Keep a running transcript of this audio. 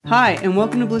Hi, and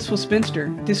welcome to Blissful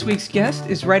Spinster. This week's guest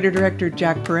is writer-director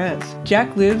Jack Perez.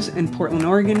 Jack lives in Portland,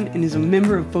 Oregon, and is a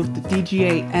member of both the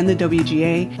DGA and the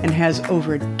WGA, and has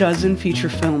over a dozen feature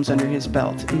films under his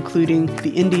belt, including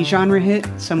the indie genre hit,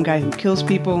 Some Guy Who Kills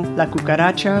People, La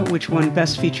Cucaracha, which won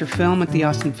Best Feature Film at the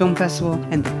Austin Film Festival,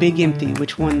 and The Big Empty,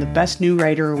 which won the Best New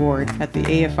Writer Award at the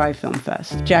AFI Film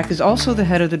Fest. Jack is also the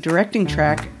head of the directing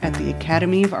track at the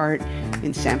Academy of Art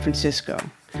in San Francisco.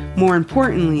 More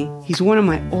importantly, he's one of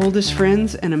my oldest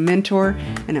friends and a mentor,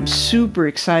 and I'm super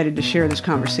excited to share this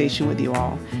conversation with you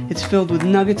all. It's filled with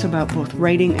nuggets about both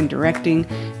writing and directing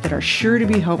that are sure to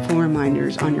be helpful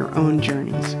reminders on your own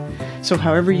journeys. So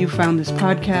however you found this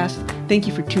podcast, thank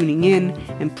you for tuning in,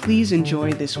 and please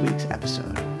enjoy this week's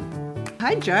episode.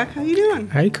 Hi, Jack. How you doing?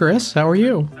 Hey, Chris. How are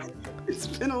you? It's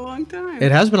been a long time.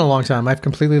 It has been a long time. I've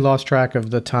completely lost track of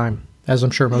the time, as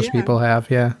I'm sure most people have,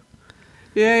 yeah.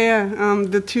 Yeah.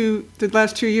 The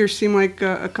last 2 years seem like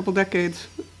a couple decades.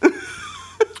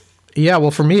 Yeah,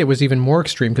 well, for me, it was even more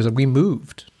extreme because we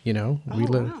moved, you know.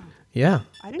 Wow. Yeah.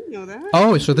 I didn't know that.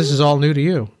 Oh, so this is all new to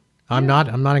you. I'm not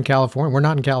in California. We're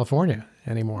not in California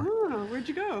anymore. Oh, where'd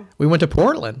you go? We went to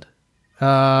Portland.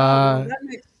 That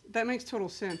makes total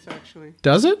sense, actually.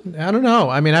 Does it? I don't know.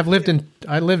 I mean, I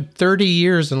lived 30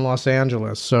 years in Los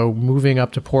Angeles, so moving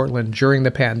up to Portland during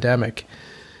the pandemic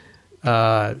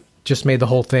just made the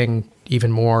whole thing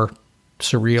even more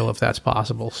surreal, if that's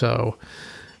possible. So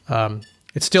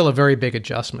it's still a very big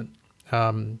adjustment,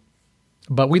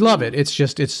 but we love it. It's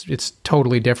just it's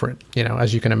totally different, you know,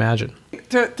 as you can imagine.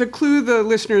 To clue the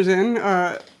listeners in,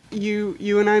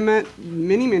 you and I met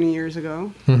many years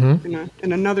ago, in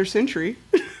another century.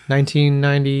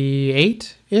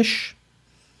 1998-ish.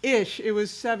 It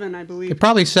was 7, I believe.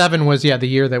 Probably 7 was the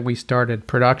year that we started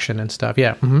production and stuff.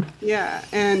 Yeah. Mm-hmm. Yeah,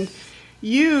 and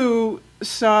you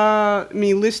saw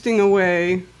me listing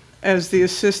away as the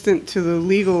assistant to the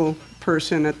legal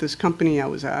person at this company I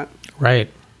was at. Right.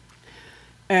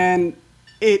 And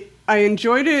I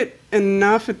enjoyed it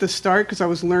enough at the start because I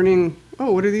was learning,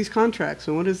 what are these contracts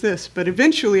and what is this? But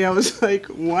eventually I was like,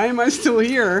 why am I still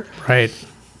here? Right.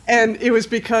 And it was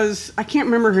because, I can't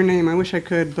remember her name, I wish I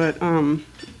could, but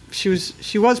she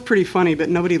was pretty funny, but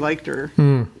nobody liked her.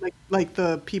 Like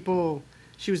the people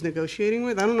she was negotiating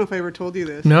with. I don't know if I ever told you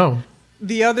this. No.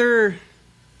 The other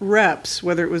reps,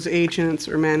 whether it was agents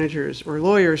or managers or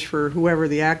lawyers for whoever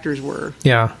the actors were,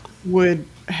 would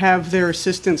have their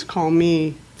assistants call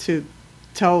me to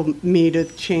tell me to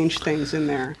change things in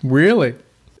there. Really?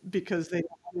 Because they didn't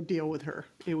want to deal with her.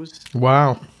 It was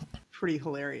pretty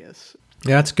hilarious.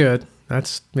 Yeah, that's good. That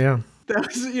was,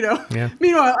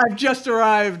 Meanwhile, I've just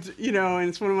arrived, and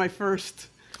it's one of my first.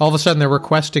 All of a sudden, they're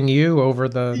requesting you over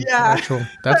the actual.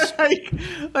 That's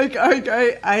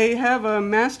I have a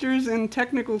master's in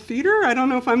technical theater. I don't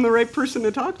know if I'm the right person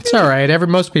to talk to. It's all right.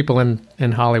 Most people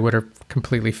in Hollywood are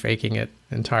completely faking it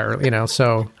entirely,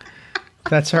 so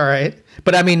that's all right.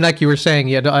 But I mean, like you were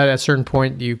saying, at a certain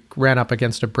point, you ran up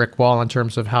against a brick wall in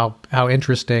terms of how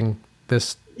interesting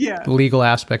this legal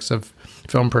aspects of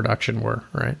film production were,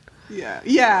 right?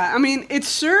 Yeah. I mean, it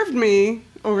served me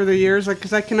over the years,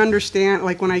 because I can understand,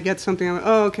 when I get something, I'm like,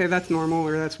 oh, okay, that's normal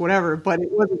or that's whatever. But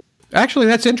it wasn't. Actually,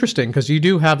 that's interesting because you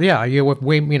do have,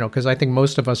 because I think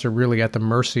most of us are really at the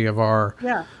mercy of our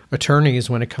attorneys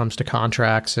when it comes to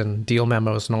contracts and deal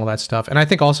memos and all that stuff. And I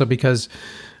think also because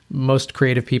most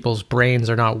creative people's brains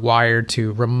are not wired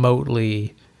to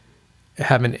remotely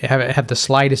have the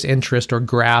slightest interest or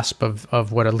grasp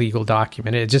of what a legal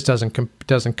document is. It just doesn't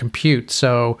compute.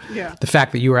 So the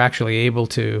fact that you were actually able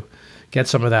to get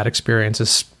some of that experience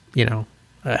is,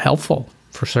 helpful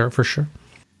for sure.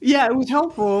 Yeah, it was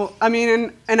helpful. I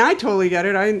mean, and I totally get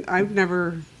it. I've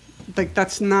never,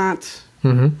 that's not,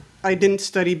 I didn't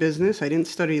study business. I didn't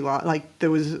study law.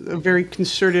 There was a very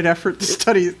concerted effort to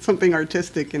study something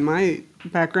artistic in my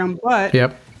background, but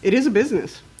it is a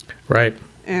business. Right.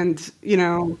 And,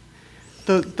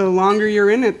 the longer you're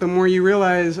in it, the more you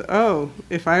realize,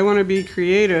 if I want to be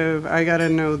creative, I got to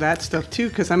know that stuff too,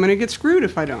 because I'm going to get screwed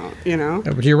if I don't,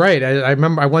 But you're right. I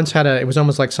remember I once had it was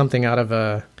almost like something out of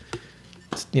a,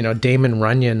 Damon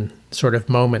Runyon sort of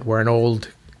moment where an old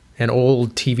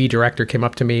TV director came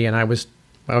up to me, and I was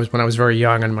when I was very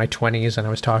young in my 20s, and I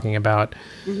was talking about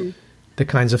the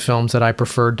kinds of films that I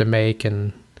preferred to make,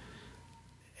 and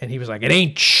he was like, "It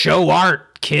ain't show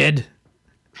art, kid.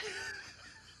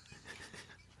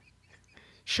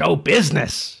 Show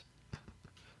business."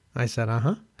 I said,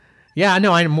 yeah,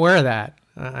 no, I'm aware of that.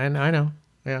 I know.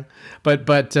 Yeah.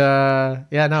 But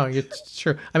no, it's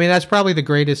true. I mean, that's probably the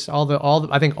greatest,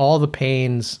 I think all the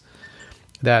pains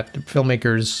that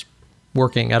filmmakers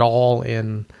working at all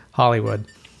in Hollywood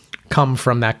come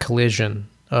from that collision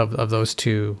of those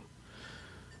two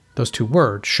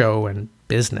words, show and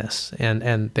business,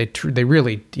 and they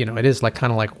really, it is like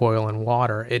kind of like oil and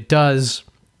water. It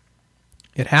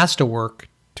has to work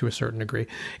to a certain degree.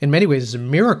 In many ways, it's a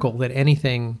miracle that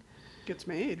anything gets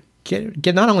made.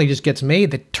 Not only just gets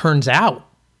made, that turns out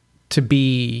to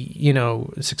be,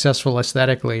 successful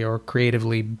aesthetically or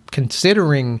creatively,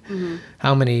 considering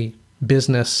how many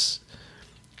business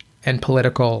and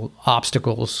political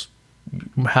obstacles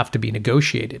have to be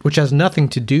negotiated, which has nothing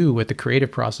to do with the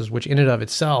creative process, which in and of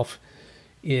itself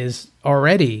is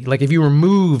already, like, if you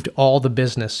removed all the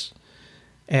business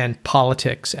and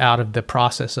politics out of the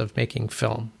process of making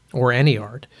film or any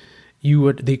art,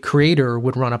 the creator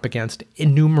would run up against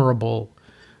innumerable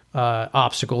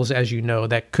obstacles, as you know,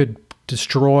 that could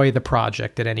destroy the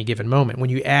project at any given moment. When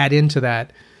you add into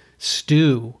that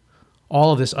stew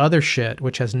all of this other shit,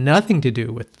 which has nothing to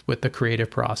do with the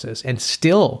creative process, and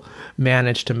still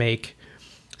manage to make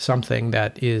something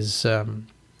that is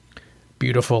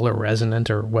beautiful or resonant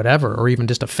or whatever, or even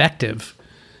just effective,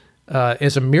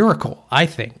 is a miracle. I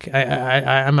think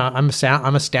I'm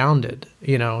astounded.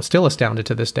 Still astounded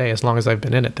to this day, as long as I've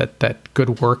been in it, that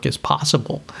good work is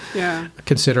possible. Yeah.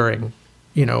 Considering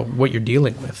what you're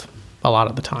dealing with a lot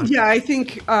of the time. Yeah, I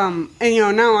think, and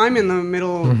now I'm in the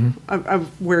middle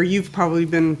of where you've probably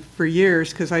been for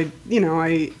years, because I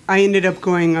ended up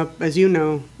going up, as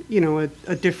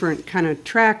a different kind of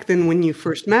track than when you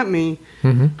first met me.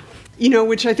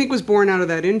 Which I think was born out of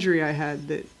that injury I had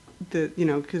that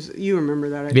because you remember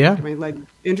that. I had my leg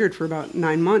injured for about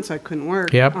 9 months. I couldn't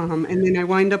work. Yep. And then I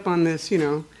wind up on this,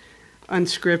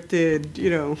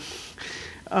 unscripted,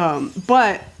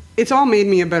 but it's all made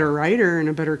me a better writer and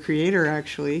a better creator,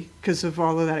 actually, because of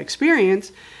all of that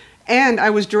experience. And I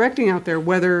was directing out there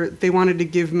whether they wanted to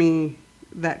give me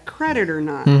that credit or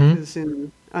not. Because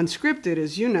in unscripted,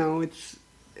 as you know,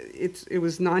 it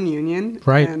was non-union.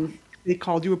 Right. And they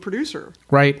called you a producer.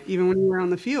 Right. Even when you were on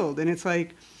the field. And it's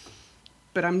like,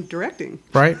 but I'm directing.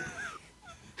 Right.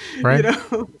 Right.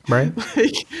 Right.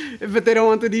 But they don't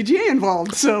want the DGA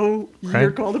involved, so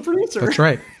you're called a producer. That's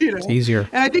right. It's easier.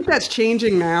 And I think that's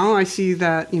changing now. I see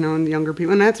that, in the younger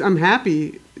people, and I'm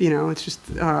happy. It's just,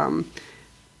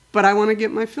 but I want to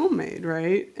get my film made,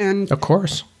 right? And of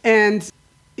course. And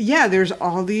there's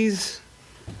all these.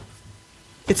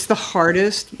 It's the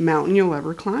hardest mountain you'll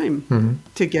ever climb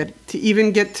to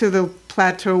even get to the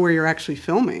plateau where you're actually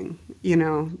filming.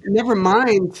 Never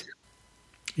mind.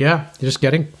 Yeah, just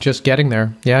getting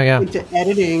there. Yeah. Into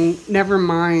editing, never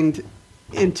mind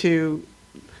into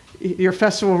your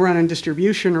festival run and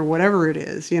distribution or whatever it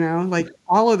is, like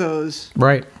all of those.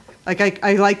 Right. Like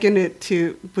I liken it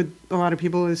to, with a lot of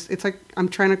people, it's like I'm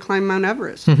trying to climb Mount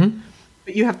Everest.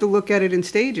 But you have to look at it in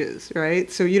stages,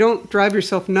 right? So you don't drive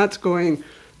yourself nuts going,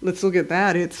 let's look at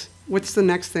that. It's what's the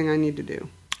next thing I need to do?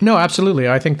 No, absolutely.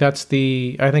 I think it's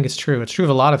true. It's true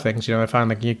of a lot of things. I find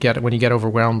like when you get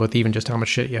overwhelmed with even just how much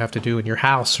shit you have to do in your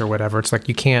house or whatever, it's like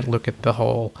you can't look at the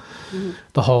whole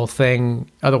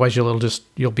thing. Otherwise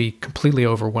you'll be completely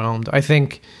overwhelmed. I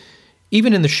think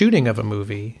even in the shooting of a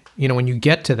movie, when you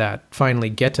finally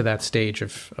get to that stage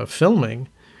of filming,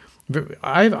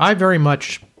 I very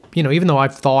much, even though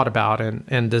I've thought about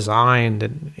and designed,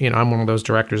 and, I'm one of those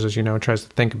directors, as you know, tries to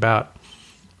think about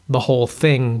the whole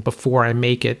thing before I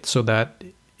make it, so that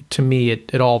to me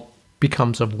it all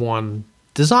becomes of one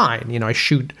design. I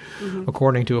shoot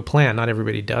according to a plan. Not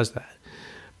everybody does that.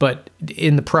 But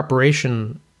in the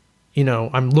preparation,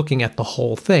 I'm looking at the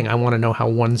whole thing. I want to know how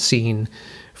one scene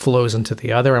flows into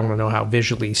the other. I want to know how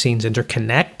visually scenes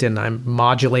interconnect, and I'm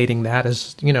modulating that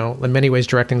as, in many ways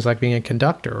directing is like being a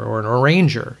conductor or an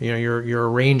arranger. You're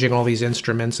arranging all these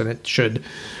instruments, and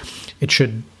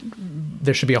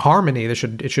there should be a harmony. It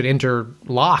should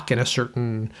interlock in a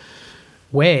certain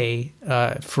way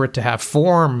for it to have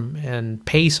form and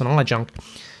pace and all that junk.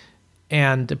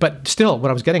 But still, what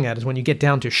I was getting at is when you get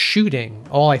down to shooting,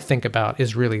 all I think about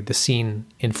is really the scene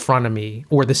in front of me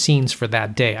or the scenes for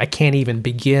that day. I can't even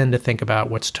begin to think about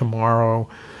what's tomorrow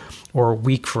or a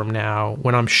week from now.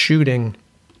 When I'm shooting,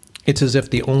 it's as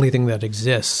if the only thing that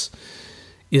exists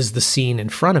is the scene in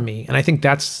front of me. And I think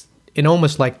that's in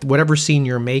almost like whatever scene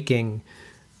you're making,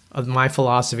 my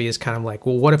philosophy is kind of like,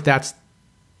 well, what if that's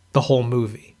the whole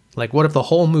movie? Like, what if the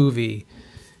whole movie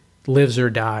lives or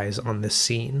dies on this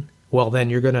scene? Well, then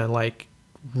you're going to like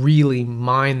really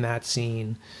mine that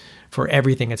scene for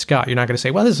everything it's got. You're not going to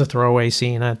say, well, this is a throwaway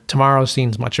scene. Tomorrow's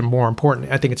scene's much more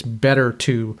important. I think it's better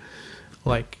to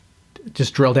like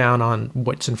just drill down on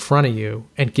what's in front of you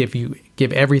and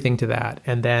give everything to that.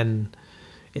 And then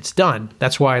it's done.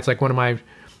 That's why it's like one of my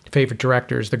favorite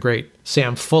directors, the great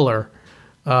Sam Fuller,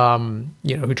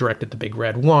 who directed The Big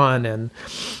Red One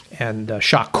and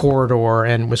Shock Corridor,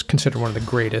 and was considered one of the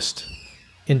greatest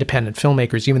independent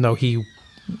filmmakers, even though he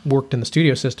worked in the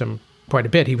studio system quite a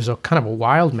bit. He was a kind of a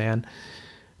wild man,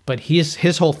 but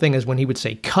his whole thing is when he would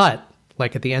say cut,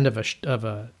 like at the end of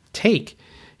a take,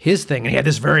 his thing, and he had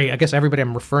this I guess everybody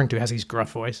I'm referring to has these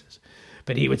gruff voices,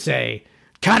 but he would say,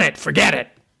 cut it, forget it,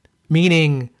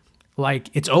 meaning like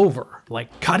it's over,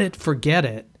 like cut it, forget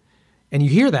it. And you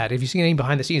hear that if you see anything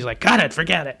behind the scenes, like cut it,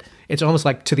 forget it. It's almost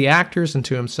like to the actors and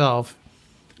to himself,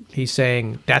 he's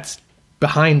saying that's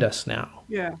behind us now.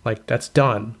 Yeah. Like that's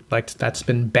done. Like that's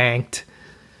been banked.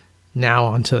 Now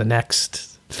on to the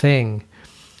next thing,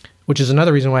 which is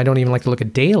another reason why I don't even like to look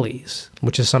at dailies,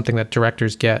 which is something that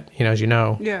directors get, as you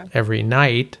know, every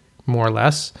night, more or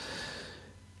less.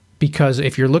 Because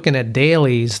if you're looking at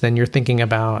dailies, then you're thinking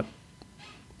about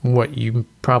what you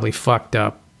probably fucked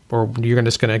up, or you're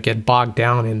just going to get bogged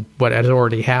down in what has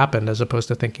already happened, as opposed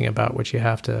to thinking about what you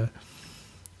have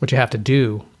to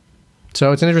do.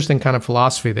 So it's an interesting kind of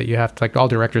philosophy that you have to, like, all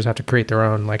directors have to create their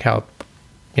own, like how,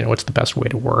 what's the best way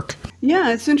to work.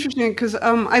 Yeah, it's interesting because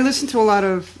I listen to a lot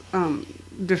of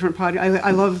different podcasts.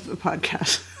 I love the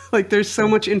podcast. Like there's so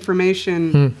much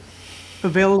information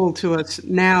available to us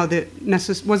now that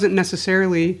wasn't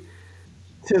necessarily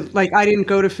like I didn't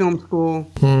go to film school.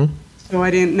 So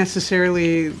I didn't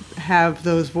necessarily have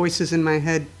those voices in my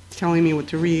head telling me what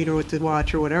to read or what to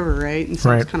watch or whatever, right? And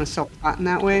so it's kind of self-taught in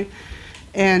that way.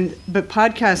 But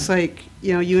podcasts, like,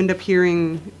 you end up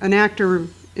hearing an actor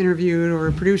interviewed or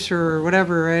a producer or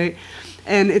whatever, right?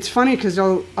 And it's funny because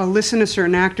I'll listen to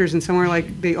certain actors and somewhere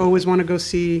like they always want to go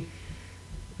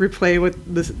replay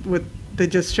what they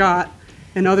just shot,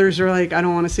 and others are like, I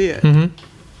don't want to see it.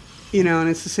 And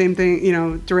it's the same thing,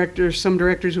 some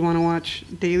directors who want to watch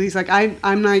dailies. Like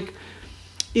I'm like,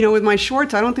 with my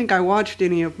shorts, I don't think I watched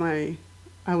any of I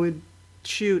would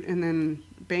shoot and then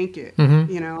bank it.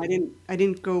 I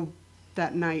didn't go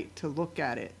that night to look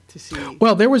at it to see.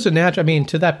 Well, there was to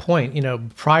that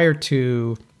point, prior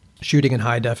to shooting in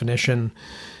high definition,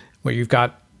 where you've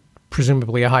got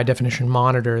presumably a high definition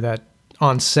monitor that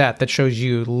on set that shows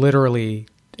you literally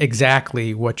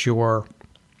exactly what you're,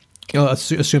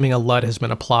 assuming a LUT has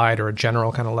been applied or a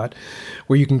general kind of LUT,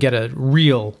 where you can get a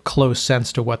real close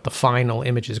sense to what the final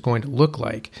image is going to look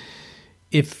like.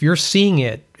 If you're seeing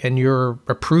it and you're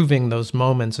approving those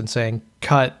moments and saying,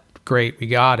 cut, great, we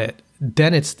got it,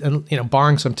 then it's,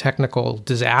 barring some technical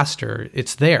disaster,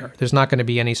 it's there. There's not going to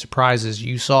be any surprises.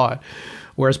 You saw it.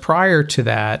 Whereas prior to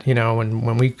that,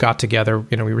 when we got together,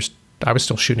 I was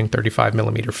still shooting 35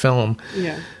 millimeter film.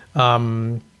 Yeah.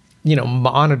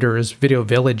 Monitors, video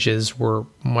villages were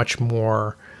much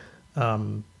more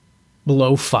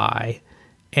lo-fi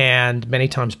and many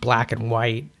times black and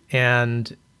white.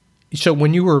 And so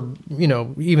when you were,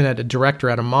 even at a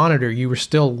director at a monitor, you were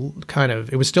still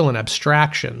it was still an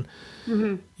abstraction.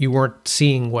 You weren't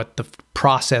seeing what the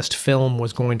processed film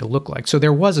was going to look like. So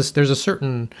there's a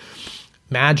certain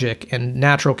magic and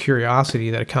natural curiosity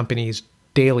that accompanies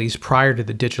dailies prior to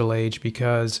the digital age,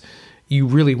 because you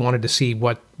really wanted to see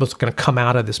what was going to come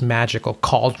out of this magical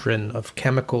cauldron of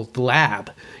chemical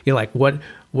lab. You're like, what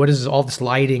is all this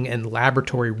lighting and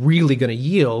laboratory really going to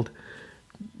yield?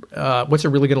 What's it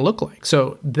really going to look like?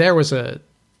 So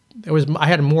I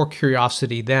had more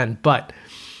curiosity then, but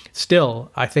still,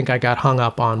 I think I got hung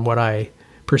up on what I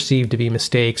perceived to be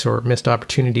mistakes or missed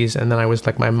opportunities, and then I was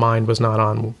like, my mind was not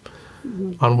on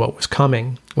what was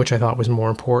coming, which I thought was more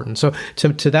important. So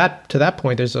to that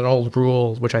point, there's an old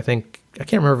rule, which I can't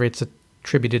remember if it's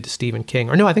attributed to Stephen King,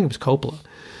 or no, I think it was Coppola.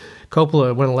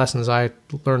 Coppola, one of the lessons I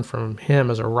learned from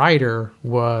him as a writer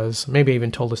was, maybe I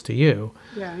even told this to you,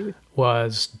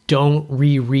 was don't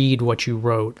reread what you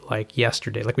wrote like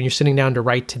yesterday. Like when you're sitting down to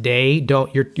write today,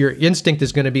 your instinct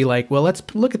is going to be like, well, let's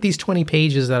look at these 20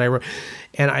 pages that I wrote.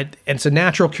 And it's a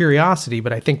natural curiosity,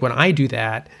 but I think when I do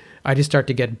that, I just start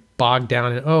to get bogged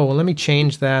down in, let me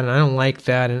change that, and I don't like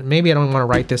that, and maybe I don't want to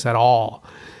write this at all,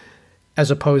 as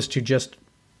opposed to just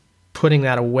putting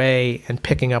that away and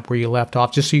picking up where you left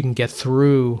off, just so you can get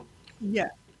through,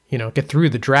 get through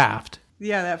the draft.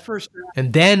 Yeah, that first draft.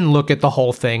 And then look at the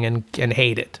whole thing and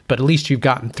hate it. But at least you've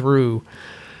gotten through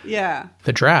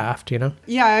the draft,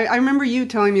 Yeah, I remember you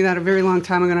telling me that a very long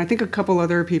time ago, and I think a couple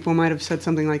other people might have said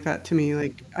something like that to me.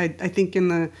 Like, I think in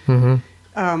the...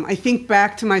 I think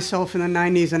back to myself in the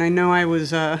 90s, and I know I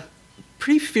was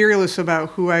pretty fearless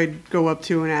about who I'd go up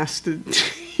to and ask to,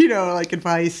 like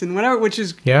advice and whatever, which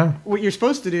is what you're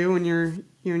supposed to do when you're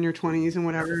in your 20s and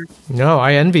whatever. No,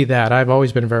 I envy that. I've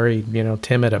always been very,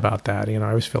 timid about that. I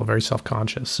always feel very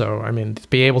self-conscious. So, I mean, to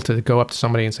be able to go up to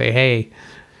somebody and say, hey,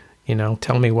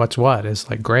 tell me what's what is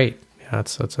like great. Yeah,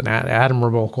 it's an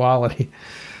admirable quality.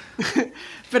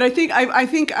 But I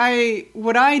think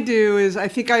what I do is I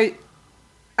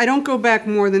don't go back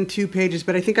more than 2 pages,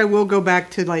 but I think I will go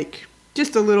back to like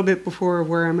just a little bit before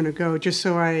where I'm going to go, just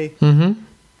so I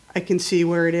can see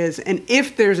where it is. And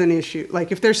if there's an issue,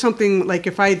 like if there's something, like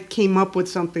if I came up with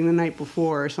something the night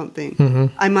before or something,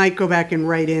 I might go back and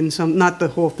write in not the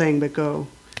whole thing, but go,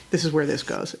 this is where this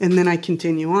goes. And then I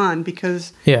continue on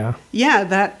because,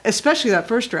 especially that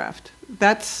first draft,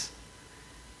 that's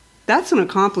an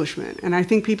accomplishment. And I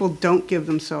think people don't give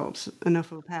themselves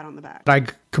enough of a pat on the back. I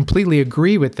completely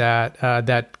agree with that,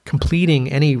 that completing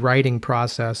any writing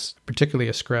process, particularly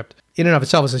a script, in and of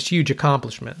itself is a huge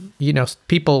accomplishment.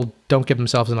 People don't give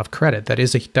themselves enough credit.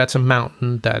 That's a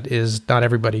mountain that is not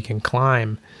everybody can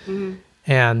climb.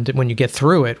 And when you get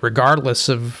through it, regardless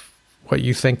of what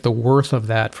you think the worth of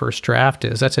that first draft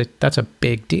is, that's a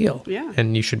big deal. Yeah.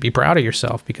 And you should be proud of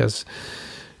yourself because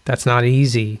that's not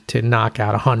easy to knock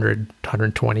out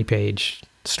 120 page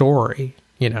story.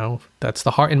 That's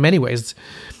the hard, in many ways,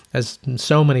 as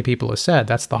so many people have said,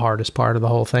 that's the hardest part of the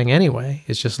whole thing anyway.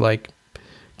 It's just like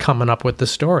coming up with the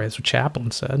story. That's what Chaplin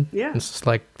said. Yeah. It's just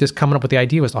like just coming up with the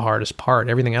idea was the hardest part.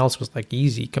 Everything else was like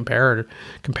easy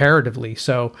comparatively.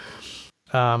 So,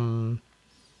 and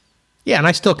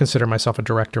I still consider myself a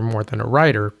director more than a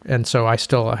writer. And so I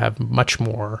still have much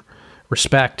more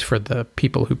respect for the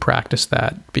people who practice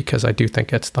that because I do think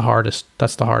that's the hardest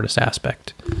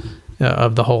aspect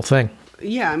of the whole thing.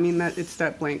 Yeah, I mean, it's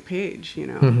that blank page,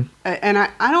 And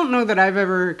I don't know that I've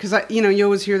ever, because, you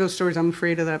always hear those stories, I'm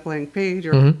afraid of that blank page.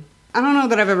 Or I don't know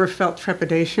that I've ever felt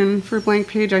trepidation for a blank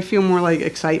page. I feel more like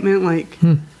excitement, like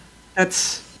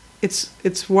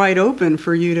it's wide open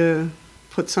for you to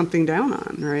put something down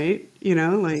on, right?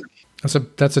 Like...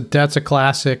 That's a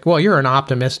classic. Well, you're an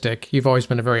optimistic. You've always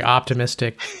been a very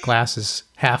optimistic, glasses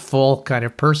half full kind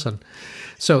of person.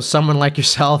 So someone like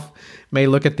yourself may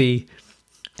look at the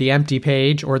empty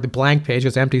page or the blank page,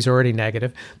 because empty is already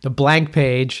negative, the blank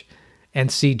page,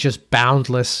 and see just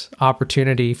boundless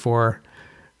opportunity for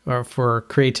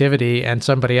creativity, and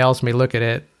somebody else may look at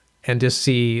it and just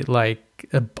see like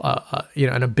an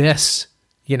abyss,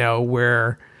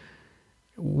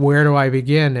 where do I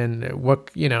begin and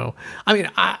what, I mean,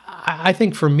 I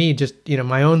think for me, just,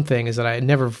 my own thing is that I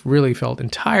never really felt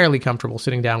entirely comfortable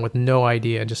sitting down with no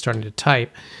idea and just starting to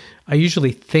type. I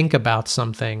usually think about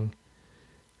something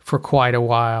for quite a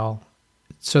while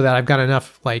so that I've got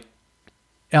enough like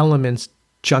elements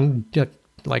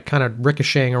like kind of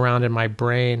ricocheting around in my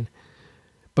brain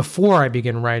before I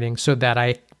begin writing so that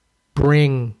I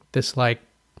bring this like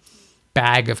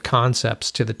bag of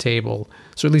concepts to the table.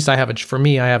 So at least I have a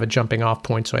jumping off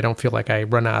point so I don't feel like I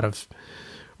run out of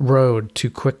road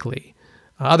too quickly.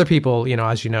 Other people,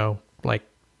 as you know, like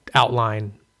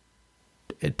outline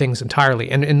things entirely.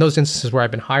 And in those instances where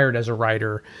I've been hired as a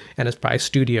writer and as by a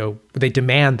studio, they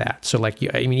demand that. So like,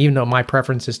 even though my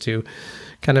preference is to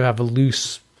kind of have a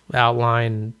loose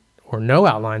outline or no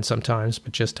outline sometimes,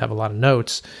 but just have a lot of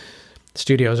notes,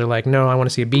 studios are like, no, I want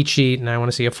to see a beat sheet and I want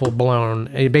to see a full blown.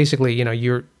 Basically,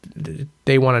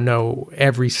 they want to know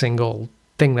every single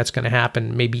thing that's going to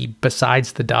happen, maybe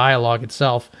besides the dialogue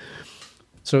itself.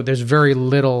 So there's very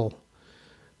little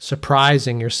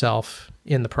surprising yourself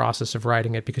in the process of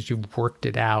writing it because you've worked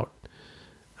it out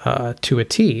to a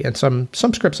T. And some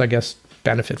scripts, I guess,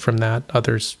 benefit from that.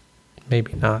 Others,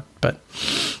 maybe not. But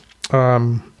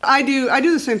I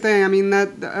do the same thing. I mean, that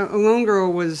Alone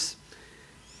Girl was,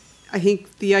 I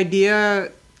think the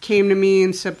idea came to me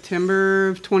in September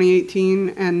of 2018,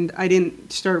 and I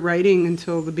didn't start writing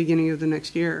until the beginning of the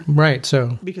next year. Right.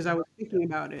 So because I was thinking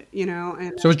about it,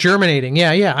 and so it's germinating.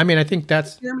 Yeah. I mean, I think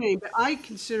that's germinating, but I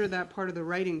consider that part of the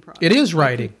writing process. It is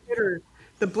writing.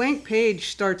 The blank page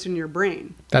starts in your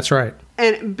brain. That's right.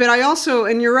 But I also,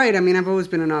 and you're right. I mean, I've always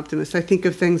been an optimist. I think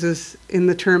of things as in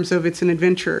the terms of it's an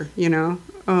adventure,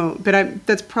 But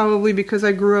that's probably because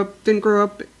I didn't grow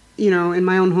up in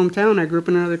my own hometown. I grew up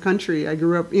in another country. I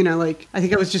grew up, I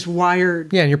think I was just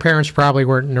wired. Yeah, and your parents probably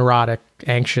weren't neurotic,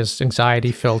 anxious,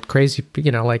 anxiety-filled, crazy,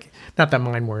 like, not that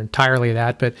mine were entirely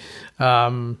that, but,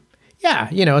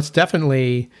 it's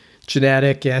definitely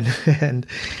genetic and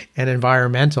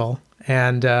environmental.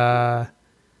 And, I've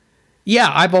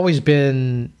always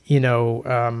been,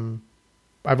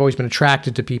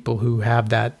 attracted to people who have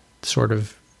that sort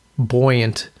of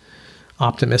buoyant,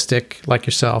 optimistic, like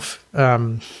yourself.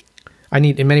 I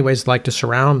need, in many ways, like to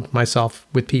surround myself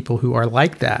with people who are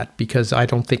like that because I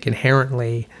don't think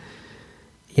inherently,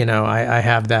 I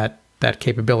have that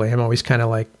capability. I'm always kind of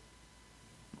like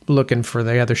looking for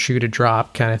the other shoe to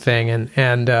drop kind of thing.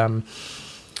 And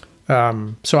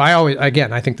So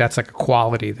I think that's like a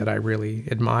quality that I really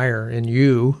admire in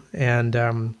you.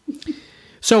 And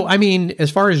so, I mean, as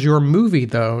far as your movie,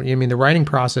 though, I mean, the writing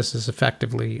process is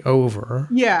effectively over.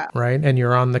 Yeah. Right, and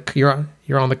you're on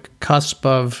the cusp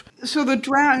of. So the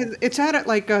draft, it's at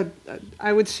like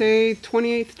I would say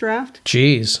 28th draft.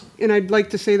 Jeez. And I'd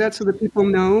like to say that so that people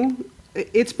know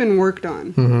it's been worked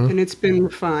on and it's been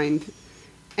refined,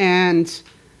 and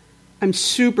I'm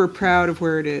super proud of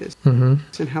where it is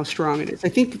and how strong it is. I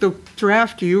think the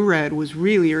draft you read was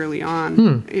really early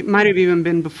on. It might have even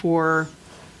been before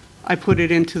I put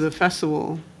it into the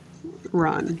festival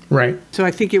run. Right. So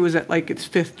I think it was at like its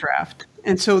 5th draft.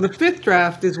 And so the 5th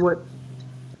draft is what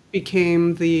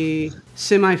became the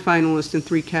semifinalist in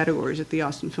 3 categories at the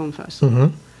Austin Film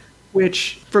Festival,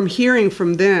 which from hearing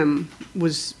from them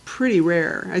was pretty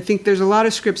rare. I think there's a lot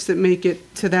of scripts that make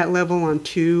it to that level on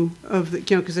 2 of the,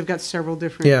 because they've got several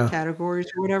different categories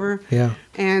or whatever. Yeah.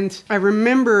 And I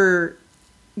remember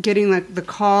getting the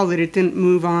call that it didn't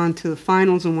move on to the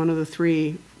finals in one of the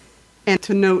 3. And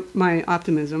to note my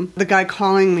optimism, the guy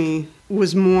calling me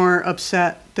was more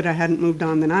upset that I hadn't moved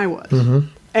on than I was.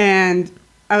 And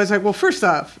I was like, well, first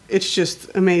off, it's just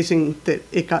amazing that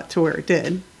it got to where it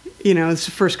did. You know, it's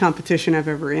the first competition I've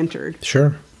ever entered.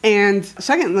 Sure. And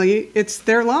secondly, it's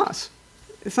their loss.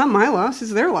 It's not my loss,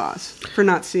 it's their loss for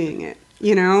not seeing it,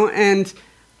 you know? And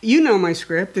you know my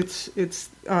script. It's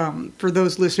for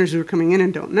those listeners who are coming in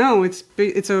and don't know, it's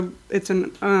an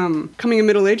coming of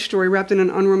middle age story wrapped in an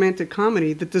unromantic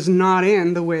comedy that does not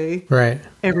end the way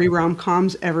every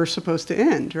rom-com's ever supposed to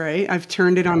end, right? I've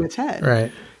turned it on its head.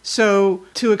 Right. So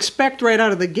to expect right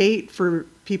out of the gate for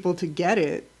people to get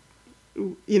it,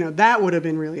 you know, that would have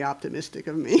been really optimistic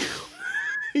of me.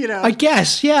 You know, I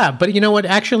guess, yeah. But you know what?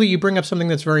 Actually, you bring up something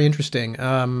that's very interesting.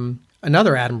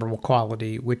 Another admirable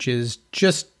quality, which is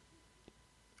just,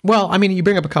 well, I mean, you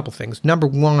bring up a couple things. Number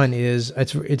one is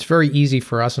it's very easy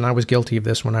for us, and I was guilty of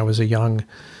this when I was a young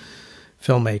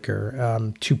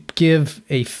filmmaker, to give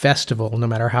a festival, no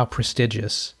matter how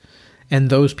prestigious, and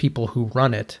those people who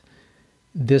run it,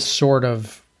 this sort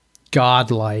of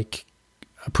godlike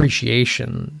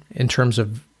appreciation in terms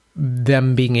of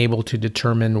them being able to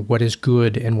determine what is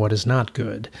good and what is not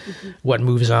good, what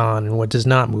moves on and what does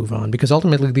not move on. Because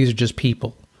ultimately, these are just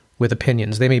people with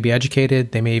opinions. They may be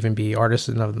educated, they may even be artists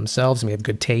in of themselves, they may have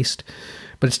good taste,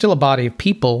 but it's still a body of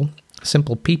people,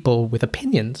 simple people with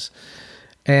opinions.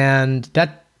 And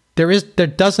that there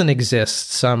doesn't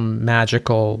exist some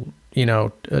magical, you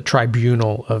know,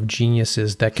 tribunal of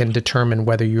geniuses that can determine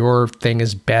whether your thing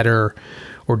is better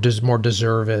or more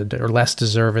deserved or less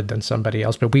deserved than somebody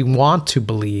else. But we want to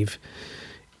believe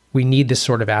we need this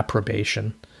sort of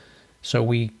approbation. So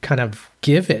we kind of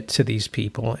give it to these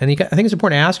people. And I think it's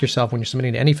important to ask yourself when you're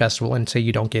submitting to any festival and say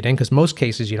you don't get in, because most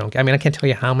cases you don't. I mean, I can't tell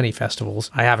you how many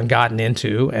festivals I haven't gotten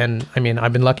into. And I mean,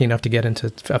 I've been lucky enough to get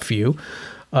into a few.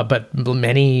 But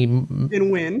many... And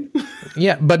win.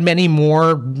 Yeah, but many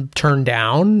more turned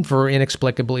down for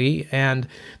inexplicably. And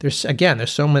there's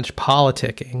so much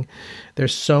politicking.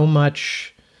 There's so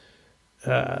much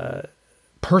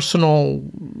personal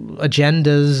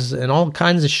agendas and all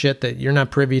kinds of shit that you're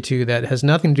not privy to that has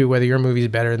nothing to do whether your movie is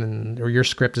better than, or your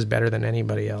script is better than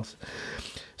anybody else.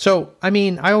 So, I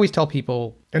mean, I always tell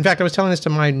people, in fact, I was telling this to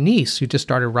my niece who just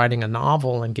started writing a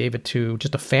novel and gave it to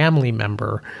just a family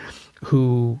member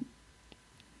who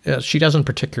she doesn't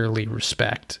particularly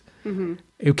respect,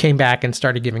 who came back and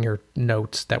started giving her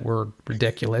notes that were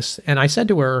ridiculous. And I said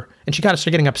to her, and she started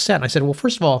getting upset. And I said, well,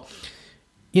 first of all,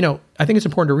 you know, I think it's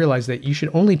important to realize that you should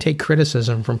only take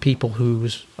criticism from people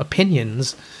whose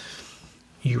opinions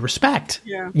you respect.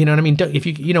 Yeah. You know what I mean? If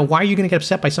you know, why are you going to get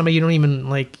upset by somebody you don't even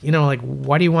like, you know, like,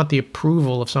 why do you want the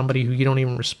approval of somebody who you don't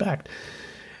even respect?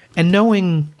 And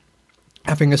knowing,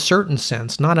 having a certain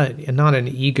sense, not an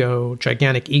ego,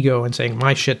 gigantic ego, and saying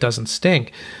my shit doesn't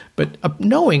stink, but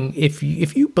knowing if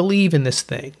you believe in this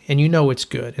thing and you know it's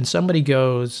good, and somebody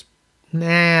goes,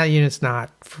 nah, you know, it's not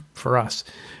for us,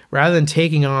 rather than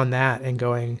taking on that and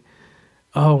going,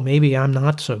 oh, maybe I'm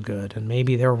not so good, and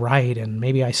maybe they're right, and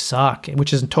maybe I suck,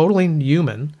 which is totally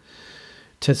human.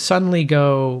 To suddenly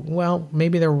go, well,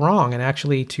 maybe they're wrong, and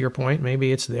actually, to your point,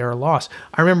 maybe it's their loss.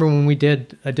 I remember when I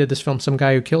did this film, Some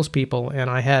Guy Who Kills People, and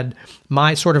I had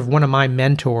one of my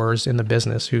mentors in the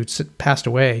business who passed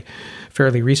away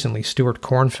fairly recently, Stuart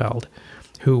Kornfeld,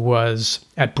 who was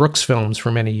at Brooks Films for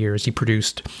many years. He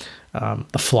produced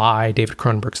The Fly, David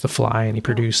Cronenberg's The Fly, and he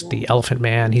produced The Elephant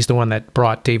Man. He's the one that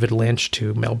brought David Lynch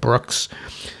to Mel Brooks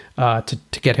to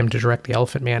get him to direct The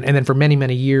Elephant Man. And then for many,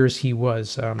 many years, he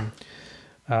was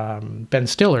Ben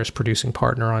Stiller's producing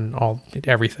partner on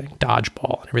everything,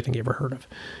 Dodgeball and everything you ever heard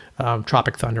of,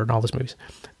 Tropic Thunder and all those movies.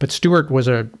 But Stewart was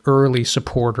an early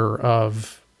supporter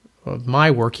of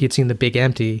my work. He had seen The Big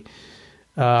Empty.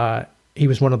 He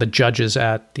was one of the judges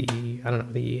at the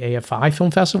AFI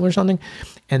Film Festival or something,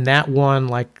 and that won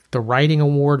like the writing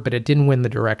award, but it didn't win the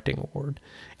directing award.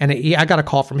 And I got a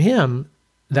call from him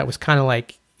that was kind of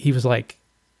like, he was like,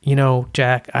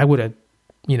 Jack, I would have,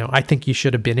 I think you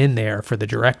should have been in there for the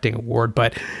directing award,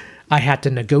 but I had to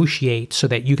negotiate so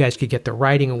that you guys could get the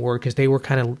writing award because they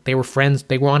were friends.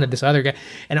 They wanted this other guy,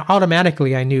 and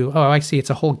automatically I knew, oh, I see, it's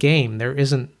a whole game. There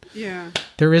isn't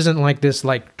like this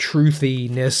like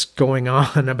truthiness going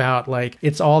on about like,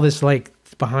 it's all this like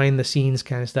behind the scenes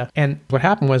kind of stuff. And what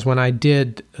happened was when I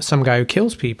did Some Guy Who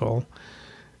Kills People,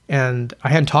 and I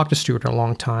hadn't talked to Stewart in a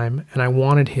long time, and I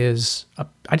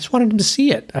just wanted him to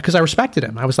see it because I respected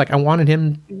him. I was like, I wanted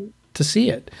him to see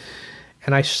it.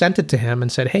 And I sent it to him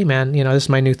and said, hey man, this is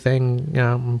my new thing.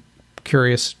 I'm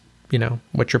curious,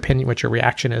 what your opinion, what your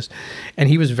reaction is. And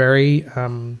he was very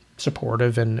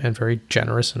supportive and very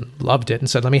generous and loved it and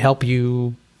said, let me help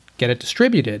you get it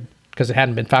distributed, because it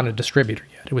hadn't been found a distributor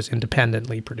yet. It was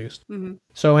independently produced. Mm-hmm.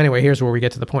 So anyway, here's where we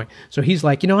get to the point. So he's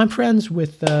like, I'm friends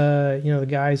with, the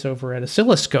guys over at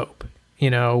Oscilloscope,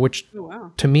 which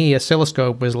to me,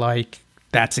 Oscilloscope was like,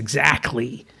 that's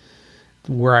exactly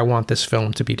where I want this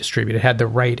film to be distributed. It had the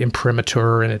right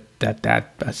imprimatur, and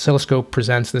that Oscilloscope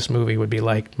presents this movie would be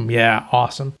like, yeah,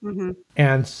 awesome. Mm-hmm.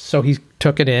 And so he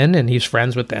took it in, and he's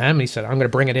friends with them. He said, I'm going to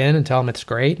bring it in and tell them it's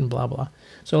great and blah, blah.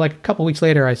 So like a couple weeks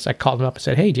later, I called him up and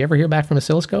said, hey, do you ever hear back from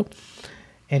Oscilloscope?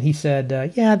 And he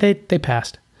said, yeah, they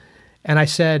passed. And I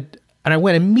said, and I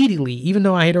went immediately, even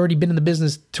though I had already been in the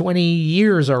business 20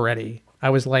 years already.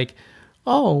 I was like,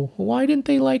 oh, why didn't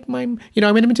they like my,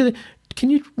 I went into the,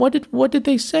 what did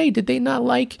they say? Did they not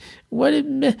like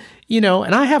and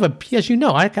I have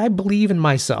as I believe in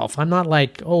myself. I'm not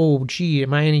like, oh, gee,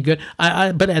 am I any good?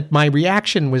 But my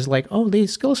reaction was like, oh, the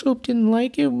Oscilloscope didn't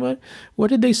like it. What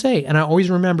did they say? And I always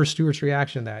remember Stewart's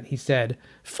reaction to that. He said,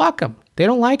 fuck them. They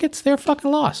don't like it. It's their fucking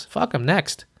loss. Fuck them.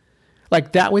 Next.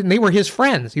 Like that, when they were his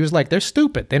friends, he was like, they're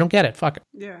stupid. They don't get it. Fuck it.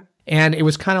 Yeah. And it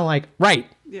was kind of like, right.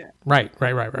 Yeah. Right.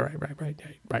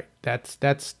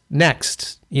 That's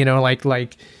next.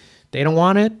 Like they don't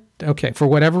want it. Okay, for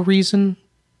whatever reason,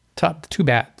 too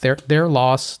bad. They're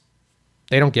lost.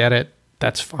 They don't get it.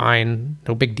 That's fine.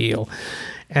 No big deal.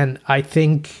 And I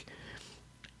think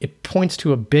it points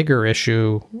to a bigger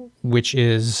issue, which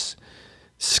is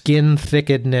skin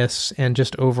thickedness and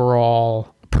just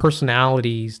overall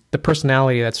personalities. The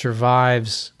personality that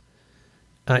survives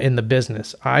in the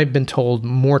business. I've been told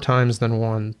more times than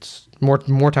once,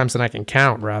 more times than I can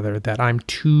count, rather, that I'm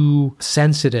too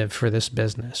sensitive for this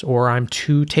business, or I'm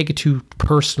take it too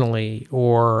personally,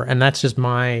 and that's just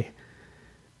my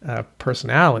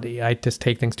personality. I just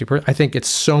take things too personally. I think it's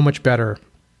so much better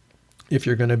if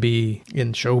you're going to be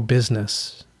in show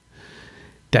business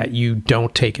that you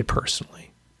don't take it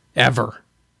personally, ever.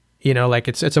 Like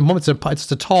it's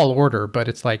a tall order, but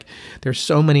it's like there's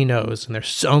so many no's and there's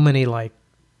so many like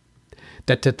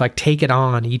that to like take it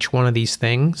on each one of these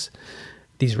things,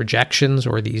 these rejections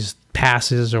or these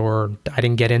passes, or I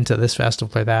didn't get into this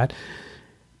festival or that.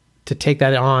 To take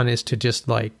that on is to just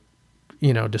like,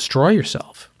 destroy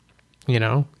yourself,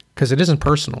 because it isn't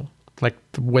personal. Like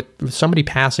what somebody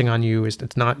passing on you is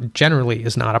not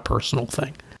a personal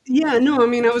thing. Yeah, no, I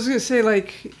mean, I was going to say,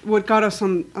 like, what got us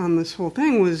on this whole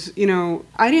thing was,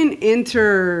 I didn't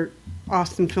enter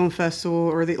Austin Film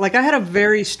Festival I had a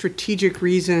very strategic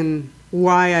reason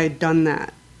why I'd done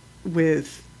that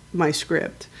with my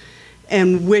script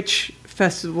and which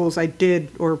festivals I did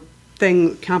or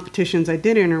competitions I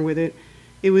did enter with it.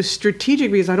 It was strategic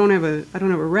because I don't have a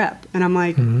rep. And I'm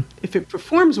like, if it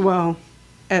performs well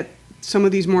at some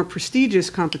of these more prestigious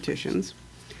competitions,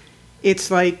 it's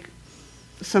like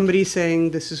somebody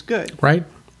saying this is good. Right.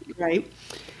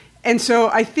 And so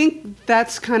I think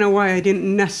that's kind of why I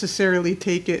didn't necessarily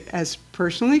take it as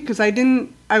personally, because I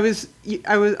was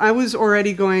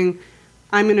already going,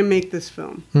 I'm going to make this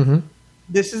film. Mm-hmm.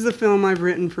 This is the film I've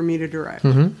written for me to direct.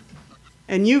 Mm-hmm.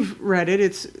 And you've read it.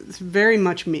 It's very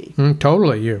much me.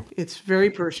 Totally you. It's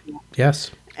very personal. Yes.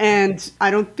 And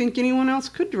I don't think anyone else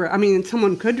could direct. I mean,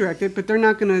 someone could direct it, but they're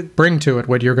not going to bring to it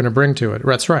what you're going to bring to it.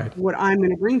 That's right. What I'm going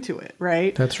to bring to it,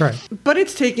 right? That's right. But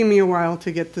it's taken me a while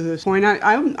to get to this point.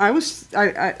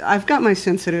 I've got my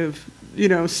sensitive,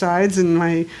 sides and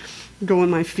my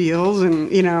feels,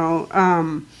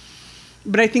 and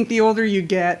but I think the older you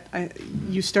get,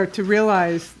 you start to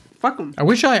realize, fuck them. I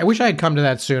wish I had come to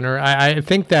that sooner. I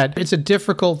think that it's a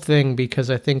difficult thing because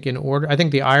I think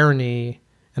the irony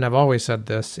and I've always said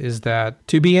this, is that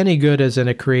to be any good as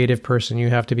a creative person, you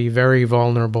have to be very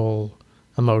vulnerable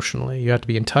emotionally. You have to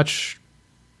be in touch.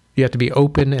 You have to be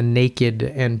open and naked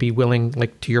and be willing,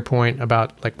 like to your point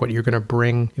about like what you're going to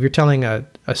bring. If you're telling a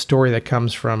story that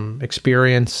comes from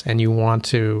experience and you want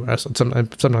to,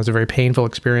 sometimes a very painful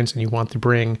experience, and you want to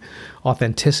bring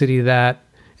authenticity to that,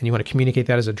 and you want to communicate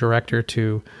that as a director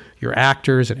to your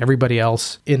actors and everybody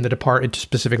else in the department,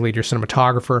 specifically your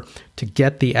cinematographer, to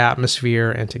get the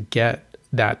atmosphere and to get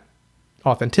that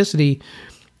authenticity,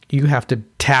 you have to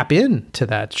tap into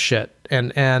that shit.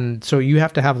 And so you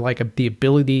have to have like the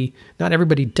ability, not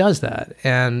everybody does that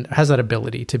and has that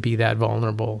ability to be that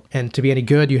vulnerable. And to be any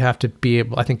good, you have to be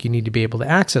able, I think you need to be able to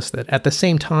access that. At the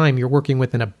same time, you're working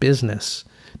within a business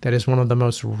that is one of the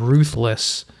most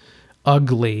ruthless,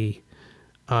 ugly,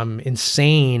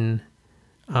 insane,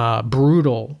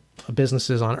 brutal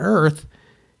businesses on earth.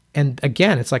 And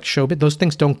again, it's like showbiz. Those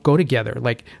things don't go together.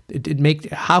 Like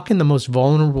how can the most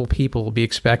vulnerable people be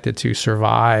expected to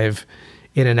survive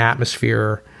in an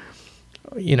atmosphere,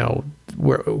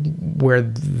 where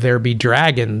there be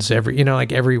dragons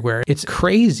everywhere? It's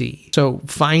crazy. So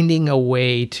finding a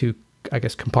way to, I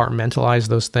guess, compartmentalize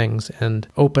those things and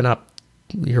open up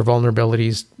your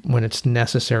vulnerabilities when it's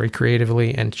necessary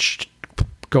creatively, and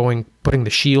putting the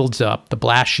shields up, the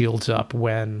blast shields up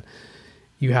when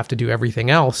you have to do everything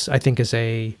else, I think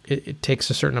it takes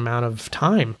a certain amount of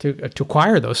time to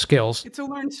acquire those skills. It's a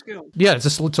learned skill. Yeah,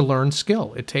 it's a learned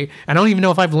skill. I don't even know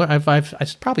if I've learned. I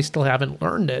probably still haven't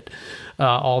learned it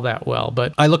all that well.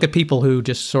 But I look at people who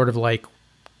just sort of like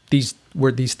these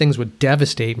things would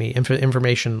devastate me.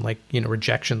 Information like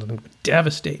rejection would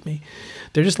devastate me.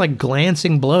 They're just like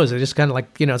glancing blows. They just kind of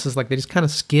like it's just like they just kind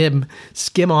of skim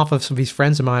off of some of these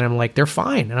friends of mine. I'm like, they're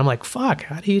fine, and I'm like, fuck,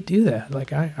 how do you do that?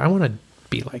 Like I want to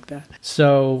be like that.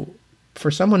 So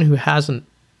for someone who hasn't,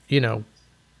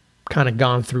 kind of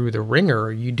gone through the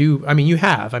ringer, you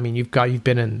have. You've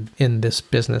been in this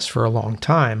business for a long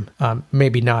time.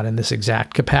 Maybe not in this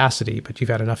exact capacity, but you've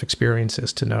had enough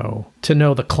experiences to know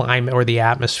the climate or the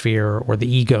atmosphere or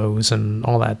the egos and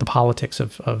all that, the politics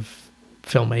of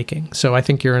filmmaking. So I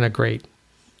think you're in a great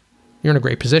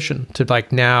position to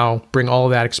like now bring all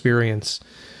of that experience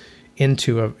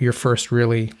into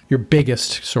your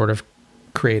biggest sort of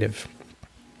creative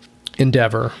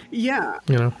endeavor. Yeah.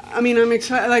 I'm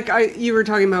excited. Like you were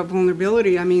talking about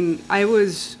vulnerability.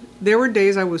 There were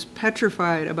days I was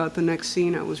petrified about the next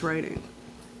scene I was writing.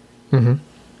 Mm-hmm.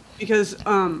 Because,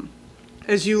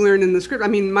 as you learned in the script,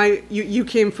 you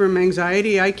came from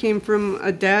anxiety. I came from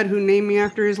a dad who named me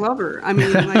after his lover.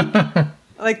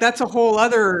 Like that's a whole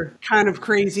other kind of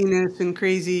craziness and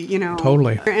crazy,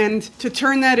 Totally. And to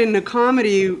turn that into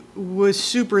comedy was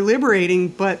super liberating.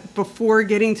 But before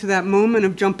getting to that moment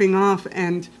of jumping off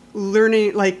and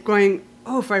learning, like going,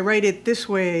 oh, if I write it this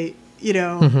way,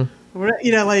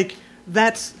 like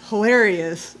that's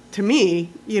hilarious to me,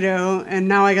 and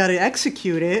now I got to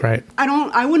execute it. Right.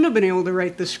 I wouldn't have been able to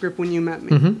write this script when you met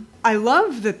me. Mm-hmm. I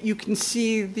love that you can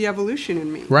see the evolution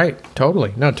in me. Right.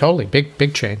 Totally. No, totally.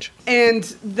 Big change. And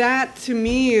that to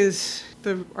me is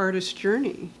the artist's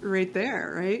journey right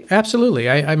there, right? Absolutely.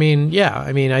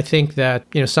 I think that,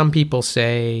 some people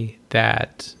say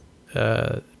that,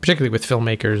 particularly with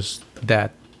filmmakers,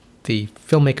 that the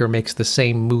filmmaker makes the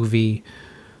same movie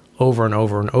over and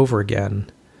over and over again,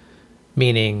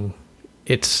 meaning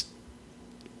it's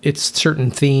certain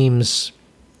themes,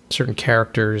 certain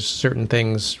characters, certain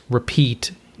things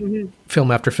repeat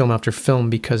film after film after film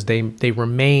because they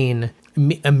remain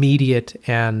immediate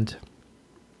and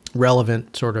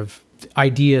relevant sort of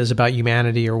ideas about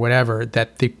humanity or whatever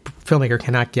that the filmmaker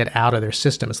cannot get out of their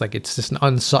system. It's like it's just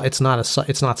it's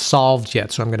not solved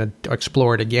yet, so I'm going to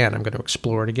explore it again.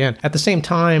 At the same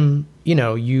time,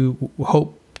 you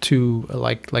hope to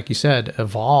like you said,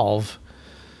 evolve.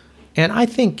 And I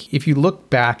think if you look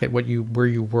back at where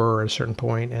you were at a certain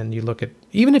point, and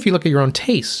even if you look at your own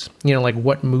tastes, like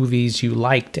what movies you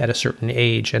liked at a certain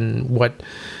age, and what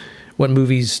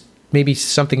movies, maybe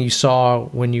something you saw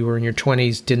when you were in your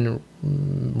 20s didn't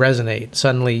resonate.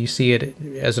 Suddenly you see it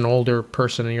as an older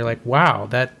person, and you're like, wow,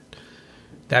 that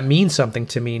means something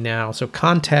to me now. So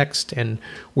context and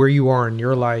where you are in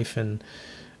your life, and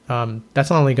that's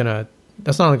not only going to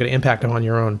impact on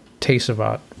your own taste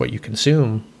about what you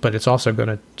consume, but it's also going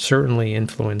to certainly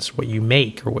influence what you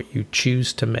make or what you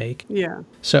choose to make. Yeah.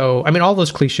 So, all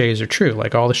those cliches are true.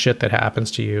 Like all the shit that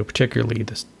happens to you, particularly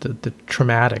the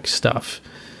traumatic stuff,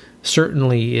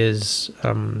 certainly is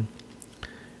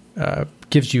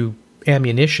gives you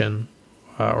ammunition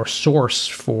or source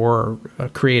for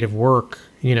creative work.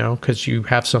 Because you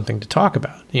have something to talk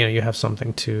about. You have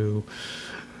something to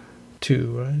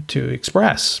to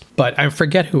express. But I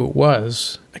forget who it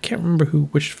was. I can't remember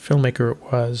which filmmaker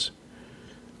it was.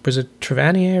 Was it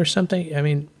Trevanier or something? I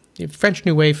mean, a French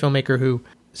New Wave filmmaker who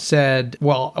said,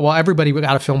 well, while everybody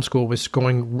out of film school was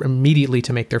going immediately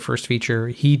to make their first feature,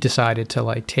 he decided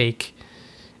to take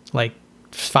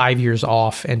 5 years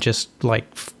off and just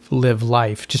live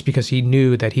life, just because he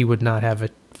knew that he would not have a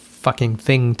fucking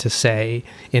thing to say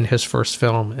in his first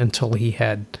film until he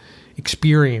had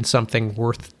experienced something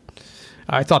worth.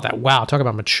 I thought that, wow, talk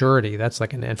about maturity. That's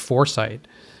and foresight,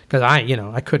 because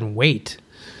I couldn't wait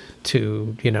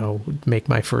to make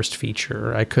my first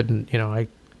feature. I couldn't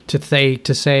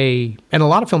to say, and a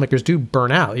lot of filmmakers do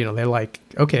burn out. They're like,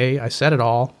 okay, I said it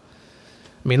all.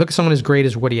 I mean, look at someone as great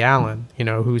as Woody Allen,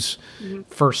 whose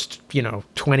first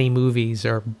 20 movies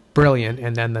are brilliant,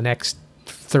 and then the next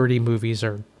 30 movies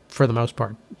are, for the most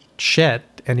part, shit.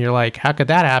 And you're like, how could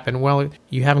that happen? Well,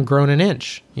 you haven't grown an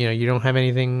inch. You don't have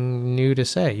anything new to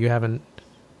say. You haven't.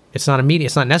 It's not immediate.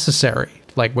 It's not necessary.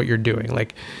 What you're doing.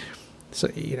 So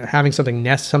having something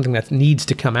that needs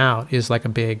to come out is a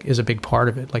big part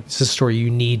of it. This is a story you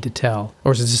need to tell.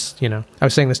 Or is this I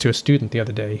was saying this to a student the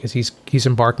other day, because he's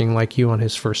embarking like you on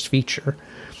his first feature,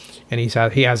 and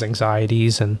he has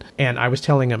anxieties, and I was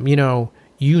telling him,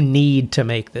 you need to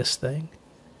make this thing.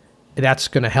 That's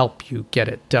going to help you get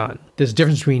it done. There's a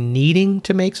difference between needing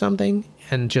to make something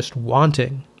and just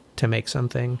wanting to make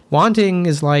something. Wanting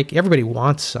is everybody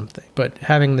wants something, but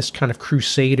having this kind of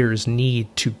crusader's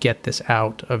need to get this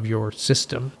out of your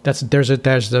system, there's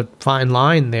a fine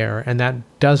line there, and that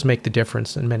does make the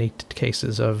difference in many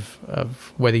cases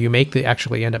of whether you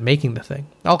actually end up making the thing.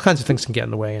 All kinds of things can get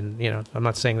in the way, and I'm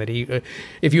not saying that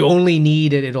if you only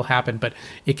need it, it'll happen, but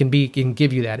it can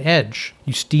give you that edge.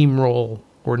 You steamroll,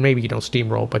 or maybe you don't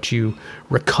steamroll, but you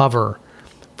recover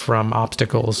from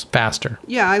obstacles faster.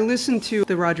 Yeah, I listened to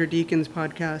the Roger Deakins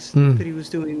podcast that he was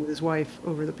doing with his wife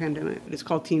over the pandemic. It's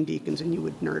called Team Deakins, and you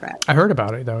would nerd out. I heard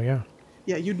about it, though, yeah.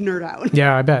 Yeah, you'd nerd out.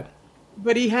 Yeah, I bet.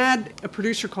 But he had a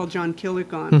producer called John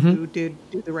Killick on, who did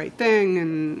Do the Right Thing,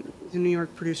 and he's a New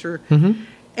York producer.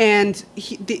 And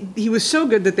he was so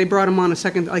good that they brought him on a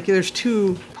second. There's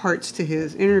two parts to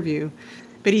his interview.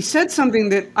 But he said something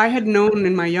that I had known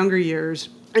in my younger years,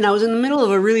 and I was in the middle of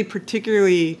a really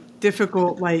particularly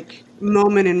difficult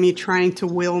moment in me trying to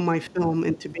will my film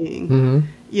into being,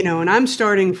 and I'm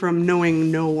starting from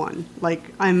knowing no one.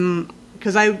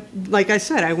 Because I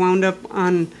said, I wound up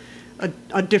on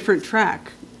a different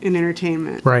track in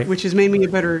entertainment, right, which has made me a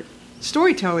better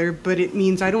storyteller, but it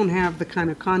means I don't have the kind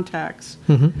of contacts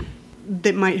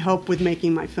that might help with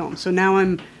making my film. So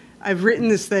now I've written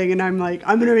this thing, and I'm like,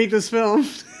 I'm going to make this film.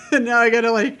 And now I got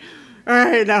to all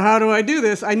right, now how do I do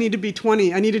this? I need to be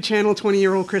 20. I need to channel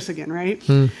 20-year-old Chris again, right?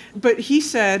 But he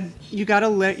said, you got to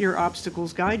let your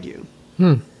obstacles guide you.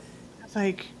 I was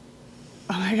like,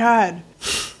 oh my God.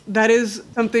 That is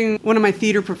something one of my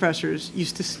theater professors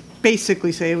used to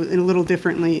basically say, a little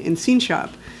differently, in Scene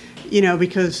Shop.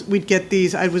 Because we'd get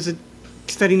these, I was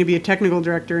studying to be a technical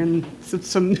director, and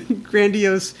some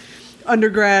grandiose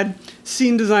undergrad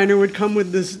scene designer would come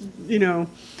with this,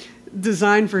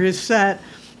 design for his set.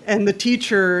 And the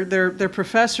teacher, their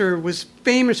professor, was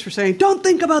famous for saying, don't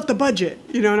think about the budget.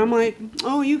 And I'm like,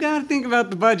 oh, you got to think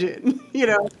about the budget,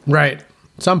 Right.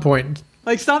 At some point.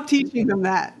 Stop teaching them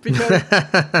that, because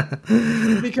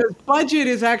budget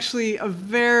is actually a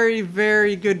very,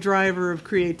 very good driver of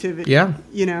creativity. Yeah.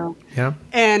 Yeah.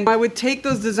 And I would take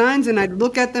those designs and I'd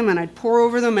look at them and I'd pore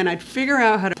over them and I'd figure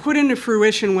out how to put into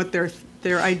fruition what their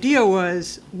idea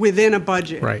was within a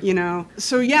budget. Right.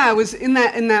 So yeah, I was in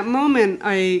that moment.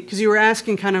 Because you were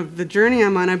asking kind of the journey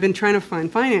I'm on. I've been trying to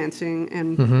find financing,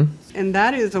 and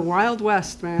that is a wild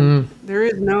west, man. There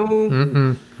is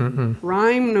no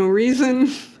rhyme, no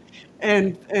reason,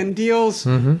 and deals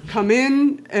come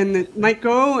in and it might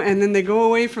go, and then they go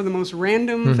away for the most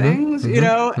random things,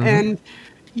 and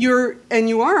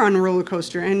you are on a roller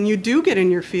coaster, and you do get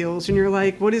in your feels, and you're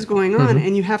like, what is going on?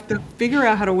 And you have to figure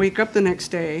out how to wake up the next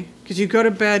day, because you go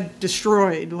to bed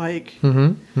destroyed.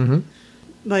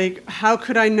 How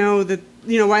could I know that,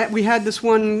 we had this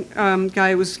one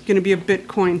guy who was going to be a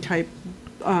Bitcoin type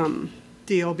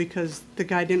deal, because the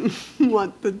guy didn't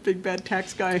want the big bad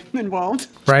tax guy involved.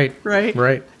 Right.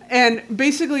 And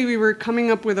basically we were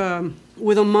coming up with a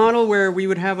model where we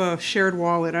would have a shared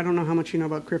wallet. I don't know how much you know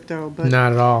about crypto, but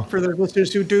not at all. For the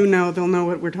listeners who do know, they'll know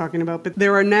what we're talking about. But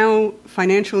there are now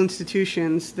financial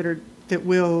institutions that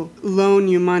will loan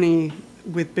you money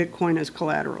with Bitcoin as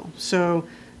collateral. So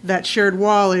that shared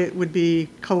wallet would be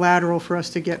collateral for us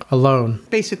to get A loan.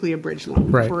 basically a bridge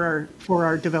loan Right. for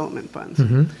our development funds.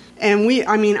 And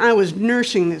I was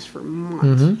nursing this for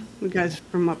months. The guys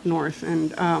from up north,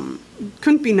 and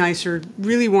couldn't be nicer.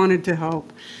 Really wanted to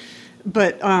help,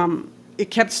 but it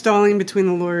kept stalling between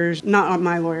the lawyers, not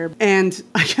my lawyer. And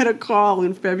I got a call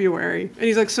in February, and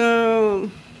he's like, "So,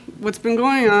 what's been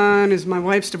going on is my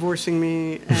wife's divorcing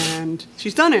me, and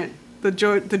she's done it. The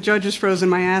judge has frozen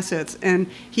my assets." And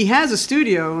he has a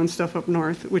studio and stuff up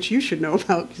north, which you should know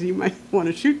about because you might want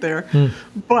to shoot there.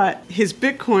 But his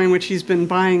Bitcoin, which he's been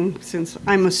buying since,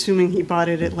 I'm assuming he bought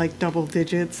it at like double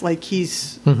digits, like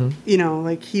he's,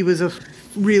 like he was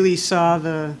really saw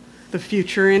the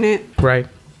future in it. Right.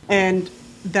 And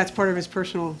that's part of his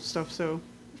personal stuff. So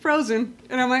frozen.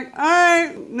 And I'm like, all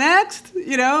right, next,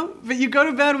 But you go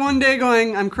to bed one day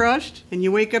going, I'm crushed. And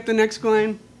you wake up the next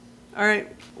going, all right,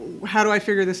 how do I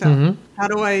figure this out? How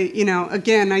do I,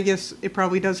 again, I guess it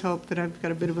probably does help that I've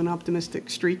got a bit of an optimistic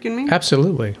streak in me.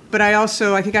 Absolutely. But I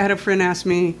think I had a friend ask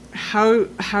me, how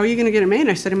are you going to get it made?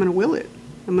 I said, I'm going to will it.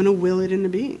 I'm going to will it into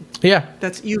being. Yeah.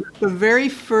 That's you. The very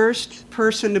first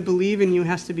person to believe in you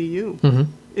has to be you,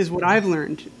 is what I've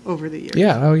learned over the years.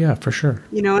 Yeah. Oh, yeah, for sure.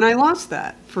 And I lost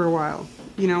that for a while.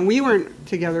 We weren't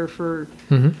together for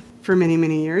many,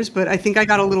 many years, but I think I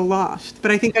got a little lost.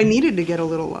 But I think I needed to get a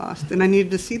little lost, and I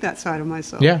needed to see that side of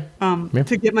myself. Yeah.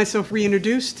 To get myself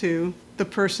reintroduced to the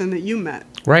person that you met.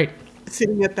 Right.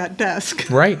 Sitting at that desk.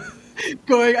 Right.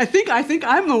 Going, I think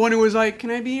I'm the one who was like,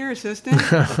 can I be your assistant?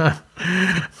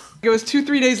 It was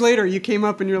 2-3 days later, you came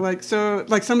up and you're like, so,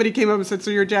 like somebody came up and said,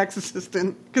 so you're Jack's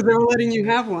assistant, because they were letting you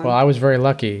have one. Well, I was very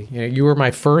lucky. You were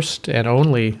my first and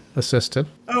only assistant.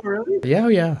 Oh, really?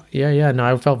 Yeah. No,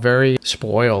 I felt very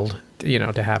spoiled,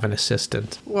 to have an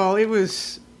assistant. Well, it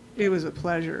was a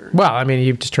pleasure. Well, I mean,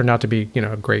 you just turned out to be,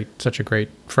 such a great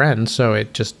friend. So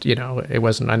it just, it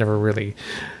wasn't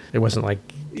like.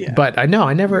 Yeah. But I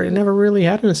never really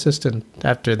had an assistant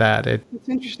after that. It's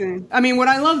interesting. I mean, what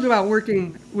I loved about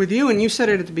working with you, and you said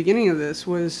it at the beginning of this,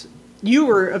 was you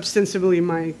were ostensibly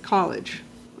my college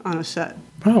on a set.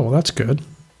 Oh, well, that's good.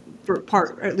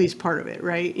 For at least part of it,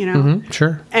 right?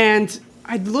 Sure. And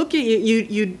I'd look at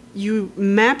you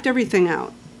mapped everything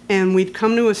out, and we'd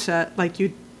come to a set, like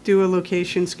you'd do a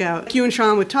location scout. You and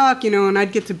Sean would talk, and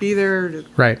I'd get to be there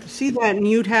to see that, and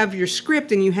you'd have your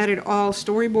script, and you had it all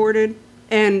storyboarded.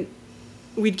 And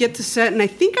we'd get to set, and I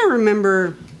think I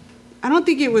remember, I don't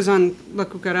think it was on La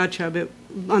Cucaracha, but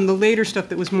on the later stuff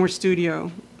that was more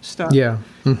studio stuff. Yeah.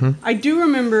 I do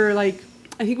remember, I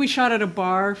think we shot at a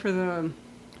bar for the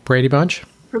Brady Bunch?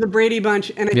 For the Brady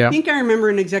Bunch, and I think I remember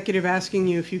an executive asking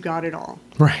you if you got it all.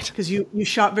 Right. Because you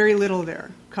shot very little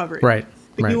there, coverage. Right.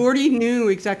 But you already knew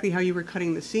exactly how you were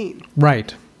cutting the scene.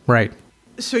 Right.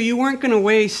 So you weren't going to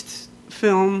waste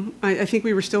film. I think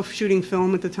we were still shooting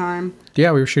film at the time.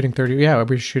 Yeah, we were shooting 30. Yeah,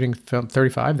 we were shooting film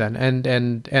 35 then,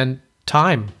 and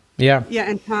time. Yeah. Yeah,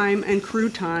 and time and crew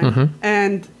time.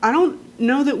 And I don't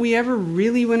know that we ever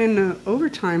really went into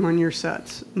overtime on your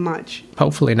sets much.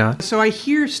 Hopefully not. So I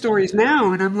hear stories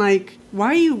now, and I'm like, why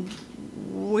are you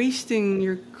wasting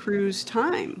your crew's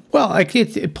time? Well,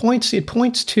 it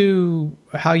points to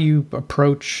how you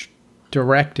approach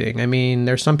directing. I mean,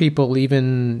 there's some people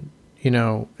even.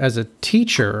 As a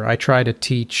teacher, I try to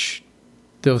teach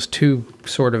those two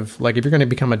sort of, like, if you're going to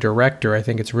become a director, I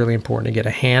think it's really important to get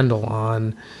a handle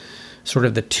on sort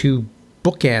of the two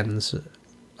bookends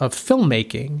of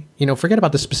filmmaking. Forget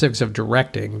about the specifics of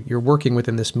directing. You're working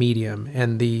within this medium,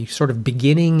 and the sort of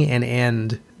beginning and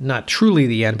end, not truly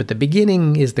the end, but the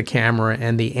beginning is the camera,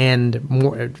 and the end,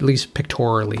 more at least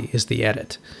pictorially, is the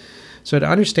edit. So to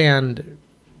understand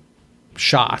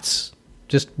shots,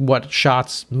 just what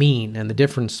shots mean and the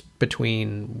difference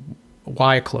between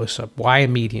why a close-up, why a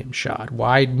medium shot,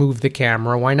 why move the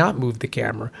camera, why not move the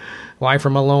camera, why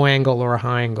from a low angle or a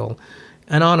high angle,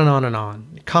 and on and on and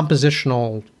on.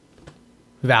 Compositional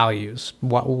values,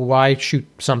 why shoot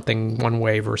something one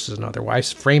way versus another, why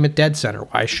frame it dead center,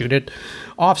 why shoot it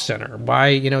off center, why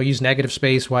use negative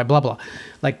space, why blah blah.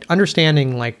 Like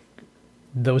understanding like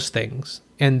those things,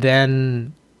 and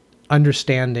then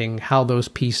understanding how those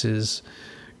pieces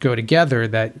go together,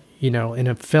 that in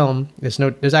a film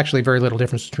there's actually very little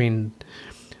difference between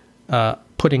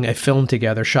putting a film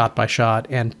together shot by shot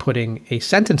and putting a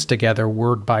sentence together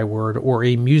word by word, or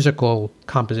a musical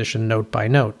composition note by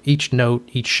note. Each note,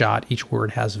 each shot, each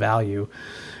word has value,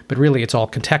 but really it's all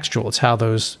contextual. It's how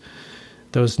those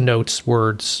notes,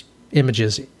 words,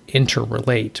 images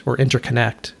interrelate or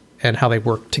interconnect, and how they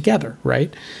work together,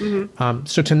 right?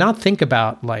 So to not think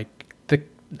about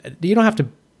you don't have to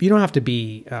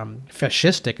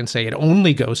fascistic and say it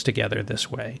only goes together this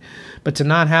way, but to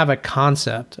not have a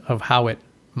concept of how it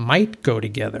might go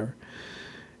together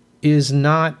is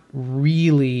not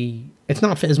really. It's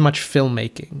not as much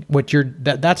filmmaking.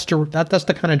 That's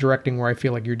the kind of directing where I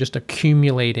feel like you're just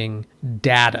accumulating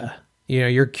data.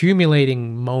 You're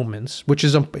accumulating moments, which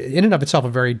is in and of itself a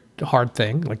very hard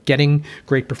thing. Like getting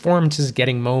great performances,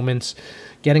 getting moments,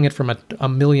 getting it from a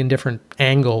million different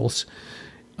angles,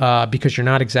 because you're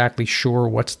not exactly sure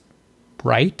what's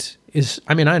right.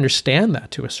 I understand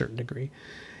that to a certain degree,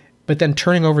 but then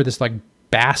turning over this like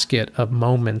basket of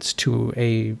moments to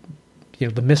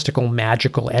the mystical,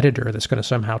 magical editor that's going to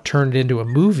somehow turn it into a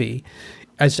movie,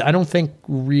 as I don't think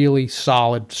really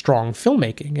solid, strong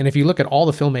filmmaking. And if you look at all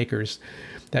the filmmakers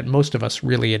that most of us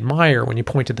really admire, when you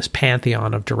point to this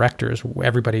pantheon of directors,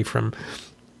 everybody from,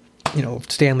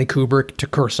 Stanley Kubrick to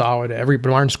Kurosawa to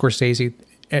Martin Scorsese,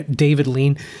 David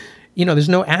Lean, there's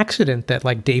no accident that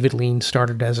like David Lean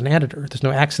started as an editor. There's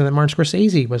no accident that Martin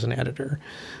Scorsese was an editor.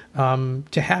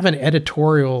 To have an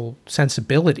editorial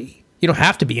sensibility, you don't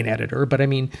have to be an editor, but I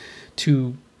mean,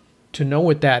 to know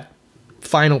what that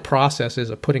final process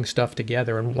is of putting stuff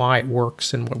together and why it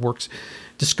works and what works,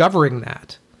 discovering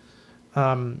that,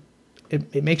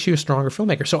 it makes you a stronger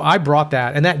filmmaker. So I brought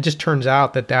that, and that just turns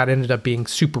out that ended up being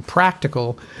super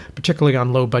practical, particularly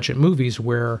on low budget movies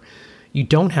where you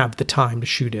don't have the time to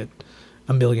shoot it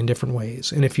a million different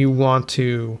ways. And if you want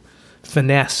to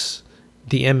finesse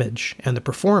the image and the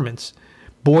performance,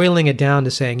 boiling it down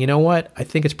to saying, you know what, I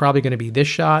think it's probably going to be this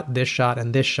shot, and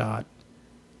this shot.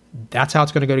 That's how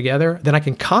it's going to go together. Then I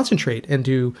can concentrate and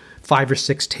do 5 or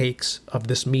 6 takes of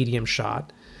this medium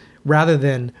shot rather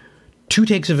than 2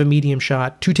 takes of a medium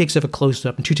shot, 2 takes of a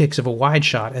close-up, and 2 takes of a wide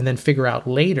shot, and then figure out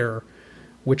later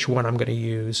which one I'm going to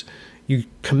use. You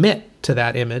commit to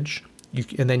that image,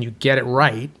 and then you get it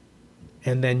right,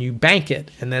 and then you bank it,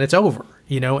 and then it's over.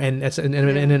 And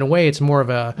in a way, it's more of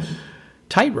a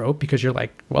tightrope because you're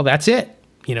like, well, that's it.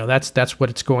 That's what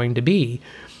it's going to be.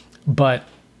 But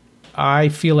I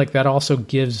feel like that also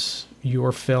gives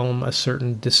your film a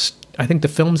certain I think the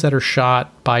films that are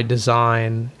shot by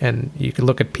design, and you can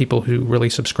look at people who really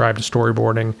subscribe to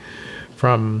storyboarding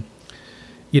from,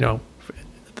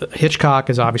 Hitchcock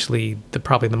is obviously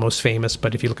probably the most famous,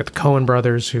 but if you look at the Coen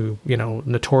brothers, who,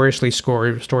 notoriously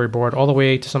storyboard, all the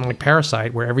way to something like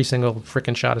Parasite, where every single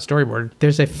freaking shot is storyboarded,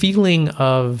 there's a feeling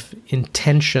of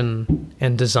intention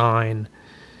and design,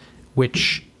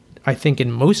 which I think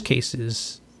in most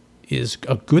cases is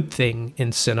a good thing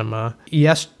in cinema.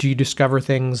 Yes, do you discover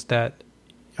things that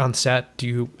on set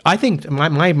I think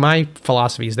my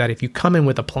philosophy is that if you come in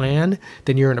with a plan,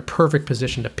 then you're in a perfect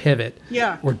position to pivot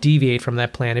or deviate from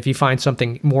that plan if you find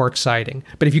something more exciting.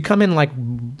 But if you come in like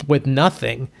with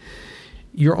nothing,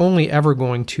 you're only ever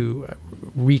going to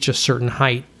reach a certain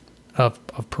height of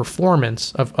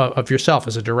performance of yourself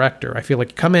as a director. I feel like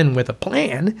you come in with a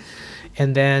plan,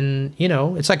 and then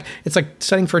it's like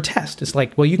studying for a test. It's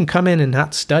like, well, you can come in and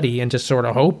not study and just sort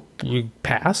of hope you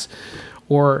pass,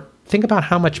 or think about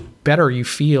how much better you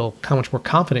feel, how much more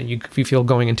confident you feel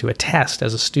going into a test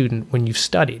as a student when you've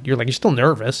studied. You're still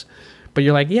nervous, but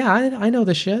you're like, yeah, I know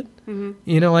this shit.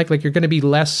 Mm-hmm. Like you're going to be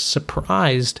less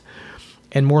surprised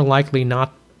and more likely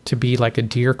not to be like a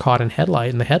deer caught in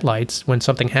the headlights when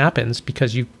something happens,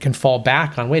 because you can fall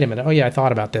back on, wait a minute, oh yeah, I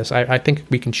thought about this. I think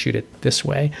we can shoot it this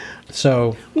way.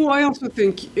 So, well, I also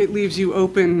think it leaves you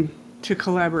open to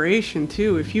collaboration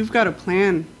too. If you've got a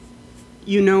plan,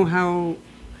 you know how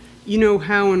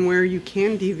and where you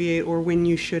can deviate or when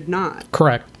you should not.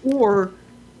 Correct. Or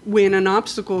when an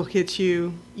obstacle hits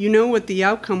you, you know what the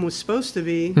outcome was supposed to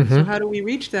be. Mm-hmm. So how do we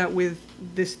reach that with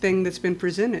this thing that's been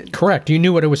presented? Correct. You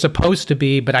knew what it was supposed to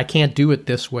be, but I can't do it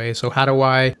this way. So how do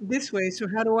I... This way. So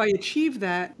how do I achieve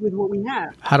that with what we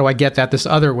have? How do I get that this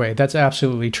other way? That's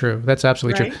absolutely true. That's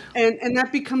absolutely right? true. And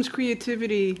that becomes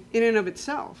creativity in and of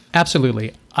itself.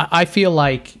 Absolutely. I feel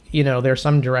like, there are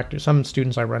some directors, some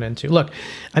students I run into. Look,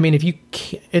 I mean, if you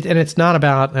can't, and it's not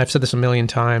about, and I've said this a million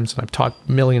times, and I've taught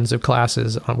millions of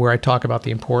classes where I talk about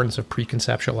the importance of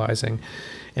preconceptualizing.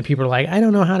 And people are like, I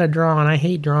don't know how to draw, and I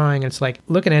hate drawing. And it's like,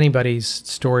 look at anybody's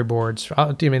storyboards.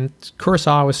 I mean,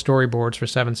 Kurosawa's storyboards for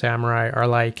Seven Samurai are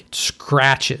like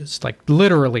scratches, like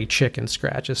literally chicken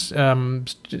scratches.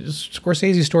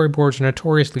 Scorsese's storyboards are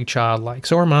notoriously childlike.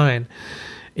 So are mine.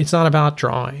 It's not about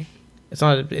drawing.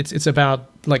 It's about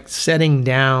like setting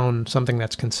down something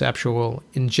that's conceptual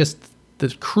in just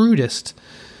the crudest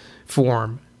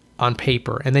form on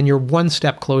paper, and then you're one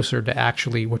step closer to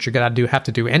actually what you're gonna have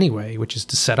to do anyway, which is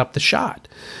to set up the shot.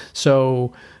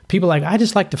 So people are like, I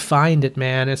just like to find it,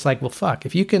 man. It's like, well, fuck,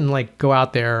 if you can like go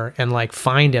out there and like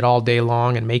find it all day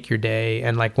long and make your day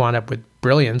and like wind up with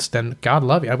brilliance, then God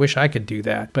love you. I wish I could do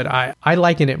that. But I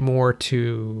liken it more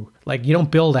to like, you don't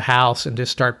build a house and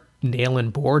just start nailing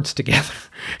boards together,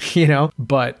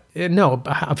 but no,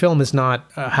 a film is not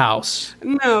a house.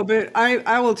 No, but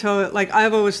I will tell it, like,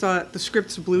 I've always thought the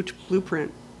script's a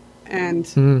blueprint, and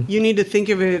you need to think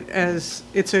of it as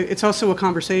it's also a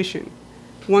conversation.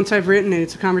 Once I've written it,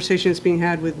 it's a conversation that's being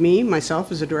had with me,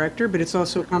 myself as a director, but it's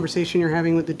also a conversation you're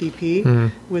having with the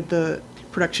DP, with the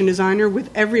production designer, with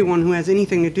everyone who has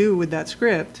anything to do with that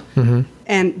script.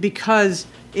 And because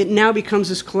it now becomes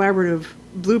this collaborative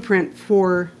blueprint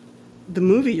for the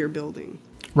movie you're building.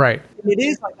 Right. It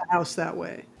is like a house that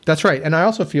way. That's right. And I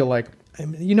also feel like,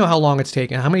 you know how long it's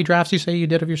taken. How many drafts you say you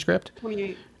did of your script?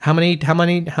 28. How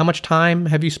much time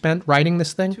have you spent writing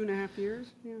this thing? 2.5 years.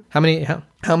 Yeah.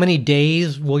 How many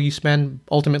days will you spend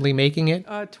ultimately making it?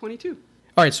 22.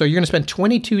 All right, so you're going to spend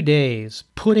 22 days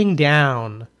putting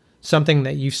down something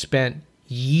that you've spent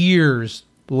years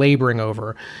laboring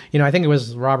over. I think it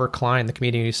was Robert Klein, the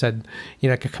comedian, who said,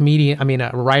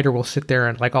 a writer will sit there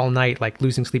and like all night, like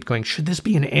losing sleep, going, should this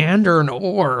be an and or an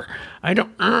or? I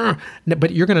don't.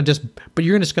 But you're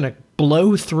just gonna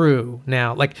blow through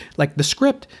now. Like the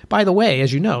script. By the way,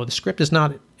 as you know, the script is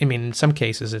not. I mean, in some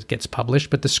cases it gets published,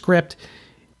 but the script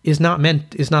is not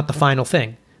the final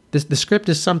thing. The script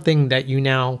is something that you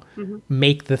now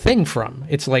make the thing from.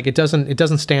 It's like it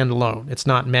doesn't stand alone. It's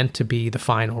not meant to be the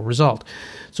final result.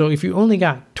 So if you only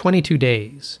got 22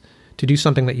 days to do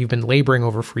something that you've been laboring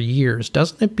over for years,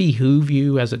 doesn't it behoove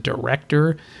you as a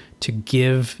director to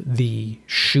give the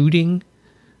shooting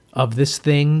of this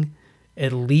thing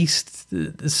at least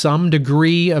some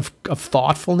degree of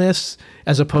thoughtfulness,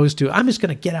 as opposed to, I'm just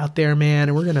going to get out there, man,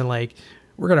 and we're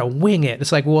going to wing it.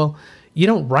 It's like, well, you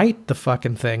don't write the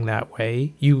fucking thing that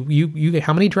way. You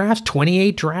how many drafts?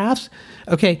 28 drafts?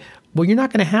 Okay, well, you're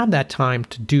not going to have that time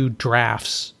to do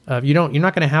drafts. You're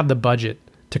not going to have the budget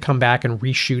to come back and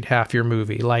reshoot half your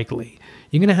movie, likely.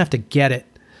 You're going to have to get it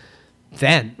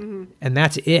then, and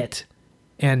that's it.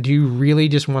 And do you really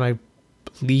just want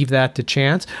to leave that to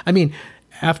chance? I mean,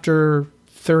 after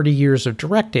 30 years of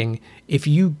directing, if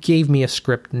you gave me a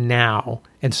script now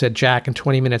and said, Jack, in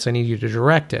 20 minutes I need you to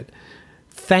direct it,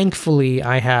 thankfully,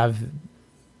 I have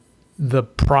the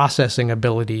processing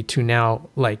ability to now,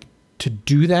 to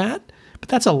do that. But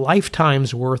that's a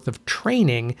lifetime's worth of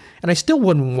training, and I still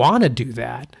wouldn't want to do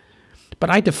that.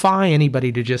 But I defy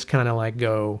anybody to just kind of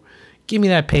go, give me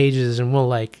that pages, and we'll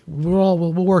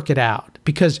work it out.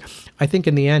 Because I think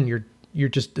in the end, you're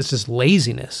just, this is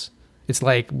laziness. It's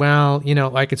like, well,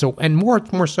 and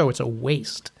more so, it's a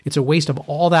waste. It's a waste of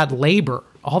all that labor,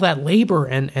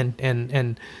 and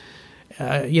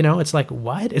it's like,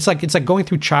 what? It's like going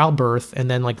through childbirth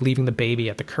and then leaving the baby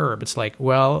at the curb. It's like,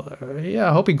 well, yeah,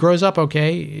 I hope he grows up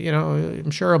okay.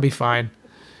 I'm sure he'll be fine.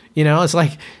 It's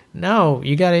like, no,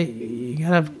 you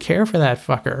gotta care for that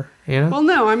fucker. Well,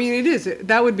 no, I mean, it is.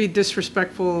 That would be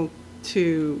disrespectful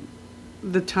to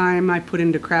the time I put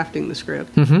into crafting the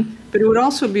script. But it would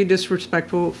also be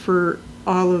disrespectful for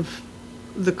all of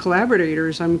the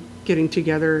collaborators I'm getting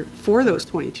together for those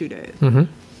 22 days.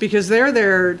 Because they're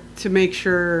there to make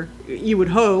sure, you would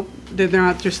hope, that they're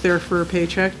not just there for a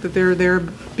paycheck, that they're there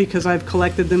because I've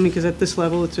collected them, because at this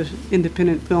level it's an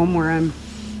independent film where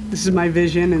this is my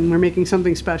vision and we're making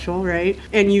something special, right?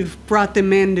 And you've brought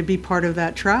them in to be part of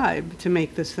that tribe to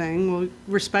make this thing. Well,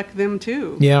 respect them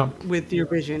too. Yeah. With your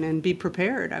vision and be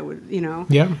prepared, I would,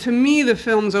 Yeah. To me, the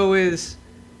film's always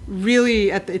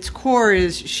really, at its core,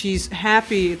 is she's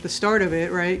happy at the start of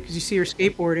it, right? Because you see her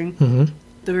skateboarding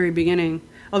at the very beginning.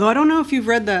 Although I don't know if you've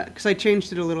read that, because I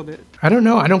changed it a little bit. I don't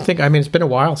know. It's been a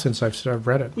while since I've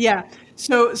read it. Yeah.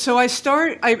 So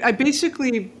I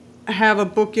basically have a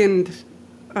bookend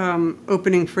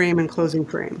opening frame and closing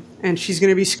frame. And she's going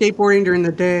to be skateboarding during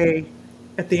the day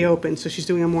at the open. So she's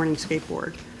doing a morning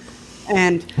skateboard.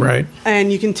 And right.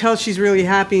 And you can tell she's really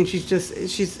happy, and it's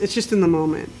just in the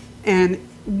moment. And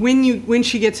when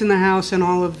she gets in the house and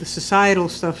all of the societal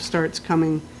stuff starts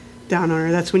coming down on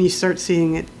her, that's when you start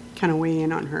seeing it kind of weigh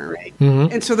in on her, right?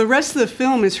 And so the rest of the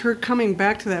film is her coming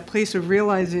back to that place of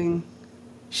realizing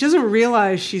she doesn't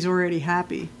realize she's already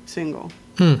happy single,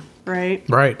 right?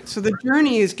 Right. So the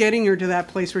journey is getting her to that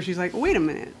place where she's like, wait a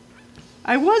minute,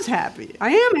 I was happy. I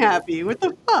am happy. What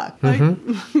the fuck?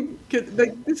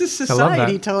 This is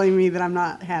society telling me that I'm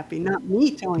not happy, not me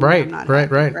telling me I'm not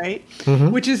happy, right?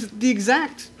 Which is the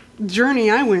exact journey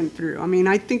I went through. I mean,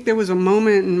 I think there was a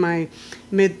moment in my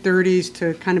mid-30s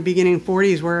to kind of beginning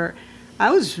 40s where I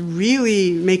was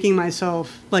really making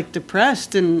myself like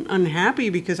depressed and unhappy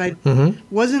because I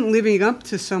wasn't living up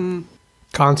to some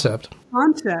concept,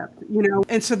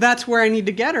 and so that's where I need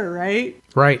to get her, right?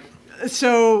 Right.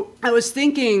 So I was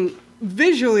thinking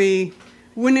visually,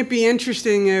 wouldn't it be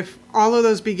interesting if all of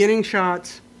those beginning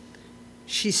shots,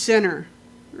 she's center,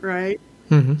 right?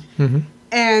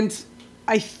 And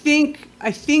I think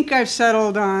I've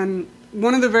settled on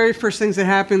one of the very first things that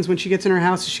happens when she gets in her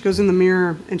house is she goes in the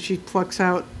mirror and she plucks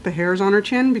out the hairs on her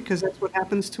chin, because that's what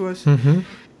happens to us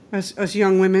as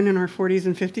young women in our 40s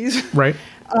and 50s. Right.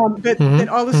 But then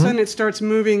all of a sudden it starts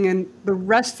moving, and the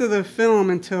rest of the film,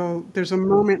 until there's a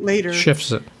moment later,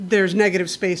 shifts it. There's negative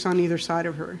space on either side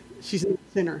of her. She's in the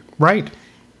center. Right.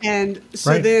 And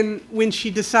so then when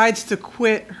she decides to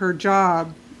quit her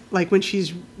job, like when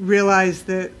she's realized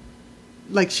that,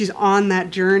 like she's on that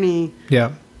journey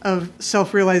of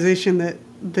self-realization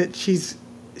that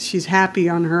she's happy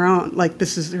on her own, like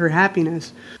this is her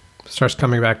happiness, starts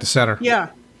coming back to center.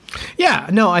 Yeah,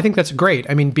 no, I think that's great.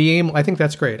 I mean, I think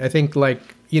that's great. I think, like,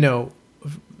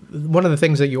 one of the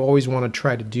things that you always want to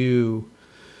try to do,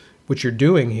 what you're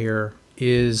doing here,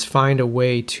 is find a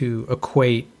way to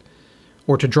equate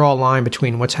or to draw a line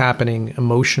between what's happening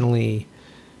emotionally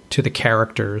to the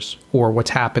characters or what's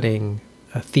happening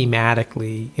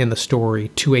thematically in the story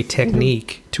to a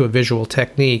technique, to a visual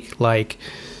technique like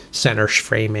center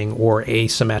framing or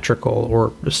asymmetrical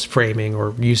or framing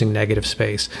or using negative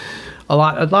space. A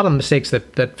lot of the mistakes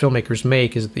that filmmakers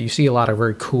make is that you see a lot of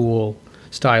very cool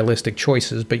stylistic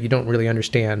choices, but you don't really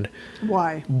understand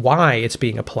why it's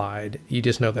being applied. You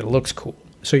just know that it looks cool.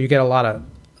 So you get a lot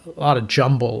of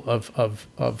jumble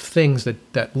of things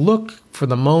that look for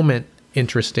the moment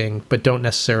interesting, but don't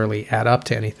necessarily add up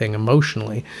to anything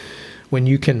emotionally. When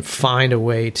you can find a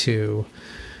way to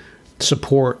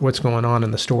support what's going on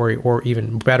in the story, or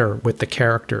even better, with the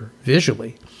character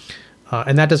visually.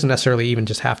 And that doesn't necessarily even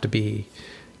just have to be,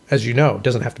 as you know, it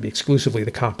doesn't have to be exclusively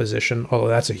the composition, although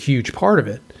that's a huge part of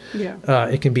it. Yeah.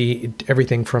 It can be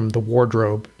everything from the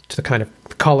wardrobe to the kind of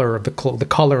color of the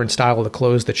color and style of the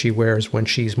clothes that she wears when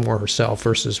she's more herself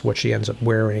versus what she ends up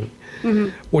wearing,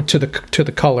 or to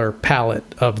the color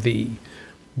palette of the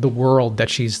world that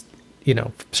she's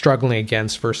struggling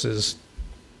against versus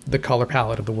the color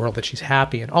palette of the world that she's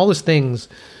happy in. All those things.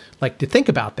 Like, to think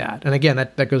about that. And again,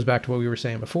 that goes back to what we were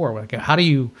saying before. Like, how do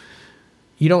you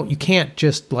can't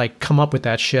just like come up with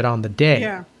that shit on the day.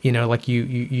 Yeah. Like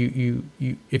you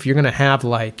if you're going to have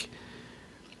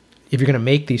if you're going to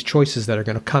make these choices that are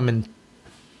going to come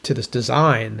into this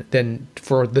design, then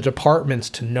for the departments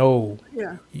to know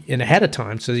in ahead of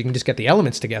time, so you can just get the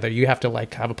elements together, you have to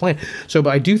like have a plan. So, but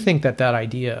I do think that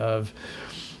idea of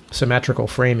symmetrical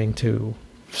framing to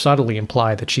subtly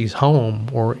imply that she's home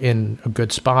or in a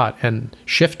good spot, and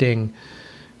shifting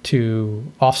to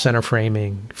off-center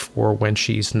framing for when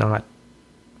she's not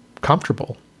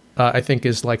comfortable, I think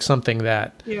is like something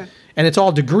that, and it's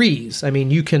all degrees. I mean,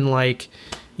 you can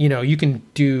you can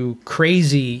do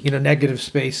crazy, negative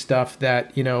space stuff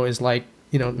that, is like,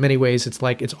 in many ways it's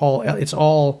like, it's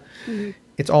all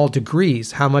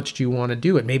degrees. How much do you want to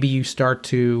do it? Maybe you start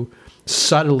to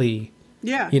subtly,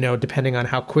 depending on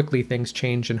how quickly things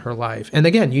change in her life. And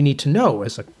again, you need to know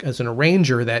as an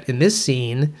arranger that in this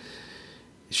scene,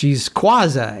 she's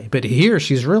quasi, but here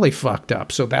she's really fucked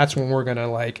up. So that's when we're going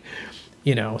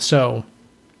to so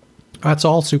that's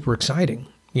all super exciting,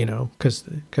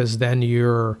 because then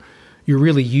you're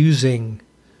really using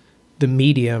the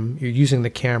medium, you're using the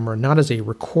camera, not as a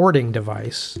recording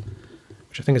device,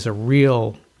 which I think is a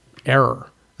real error.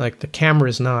 Like, the camera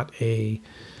is not a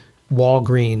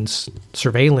Walgreens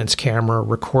surveillance camera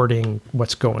recording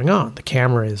what's going on. The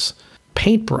camera is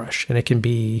paintbrush, and it can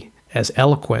be as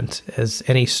eloquent as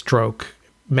any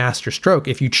master stroke,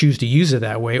 if you choose to use it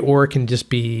that way, or it can just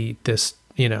be this,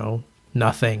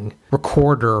 nothing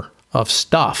recorder of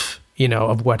stuff,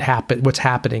 of what's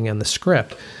happening in the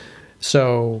script.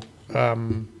 So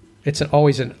it's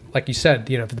always like you said,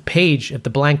 if the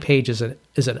blank page is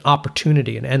an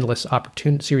opportunity, an endless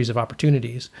series of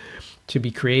opportunities to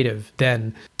be creative,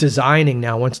 then designing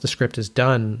now, once the script is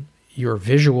done, your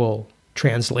visual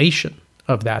translation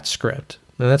of that script.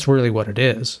 And that's really what it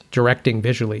is. Directing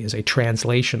visually is a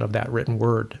translation of that written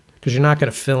word, because you're not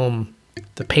going to film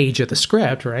the page of the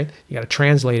script, right? You got to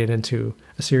translate it into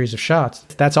a series of shots.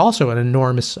 That's also an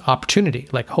enormous opportunity.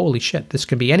 Like, holy shit, this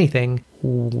can be anything.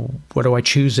 What do I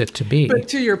choose it to be? But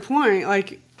to your point,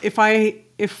 like,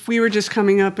 if we were just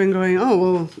coming up and going, oh,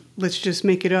 well, let's just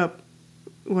make it up,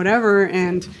 whatever,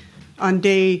 and on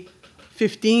day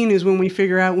 15 is when we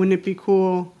figure out, wouldn't it be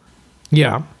cool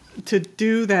to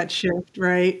do that shift,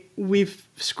 right, we've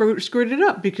screwed it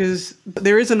up because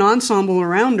there is an ensemble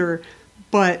around her,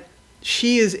 but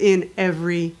she is in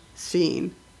every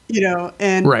scene,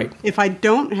 and Right. if I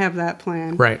don't have that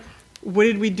plan, Right. what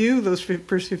did we do those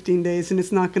first 15 days, and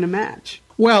it's not going to match.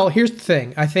 Well, here's the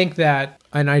thing. I think that,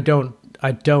 and I don't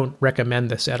recommend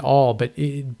this at all, but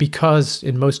because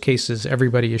in most cases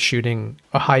everybody is shooting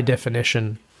a high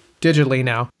definition digitally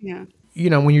now. Yeah.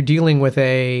 When you're dealing with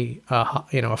a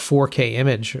 4K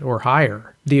image or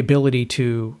higher, the ability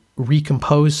to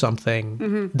recompose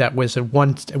something that was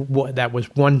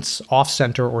once off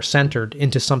center or centered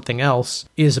into something else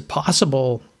is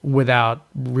possible without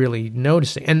really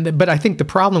noticing. But I think the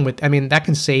problem that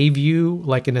can save you,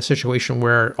 like in a situation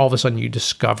where all of a sudden you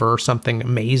discover something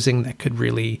amazing that could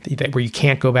where you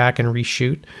can't go back and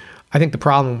reshoot. I think the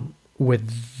problem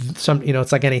with some,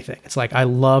 it's like anything. It's like, I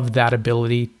love that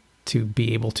ability to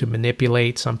be able to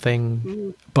manipulate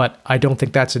something, but I don't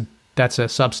think that's a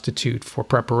substitute for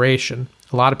preparation.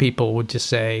 A lot of people would just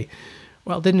say,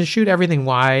 well, didn't shoot everything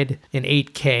wide in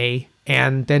 8K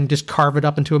and then just carve it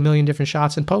up into a million different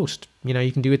shots in post.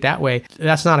 You can do it that way.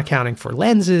 That's not accounting for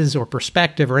lenses or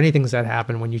perspective or anything that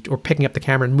happen or picking up the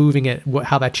camera and moving it,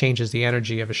 how that changes the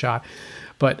energy of a shot.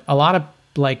 But a lot of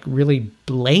really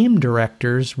lame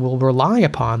directors will rely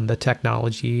upon the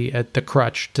technology at the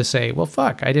crutch to say, well,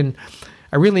 fuck, I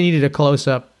really needed a close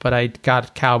up, but I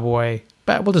got cowboy,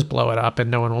 but we'll just blow it up and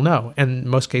no one will know. And in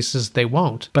most cases they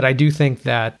won't. But I do think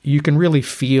that you can really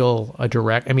feel I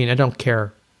don't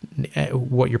care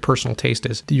what your personal taste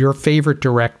is. Your favorite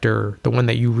director, the one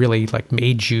that you really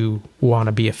made you want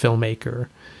to be a filmmaker,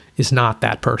 is not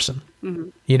that person. Mm-hmm.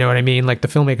 You know what I mean? Like the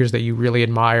filmmakers that you really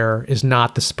admire is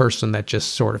not this person that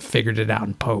just sort of figured it out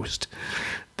in post.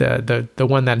 The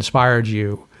one that inspired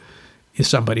you is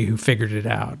somebody who figured it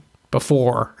out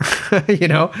before. I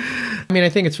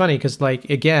think it's funny because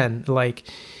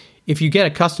if you get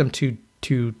accustomed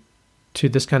to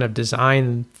this kind of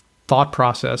design thought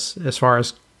process as far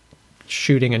as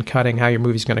shooting and cutting how your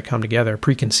movie's going to come together,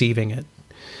 preconceiving it,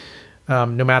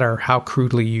 no matter how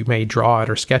crudely you may draw it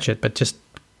or sketch it, but just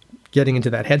getting into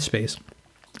that headspace.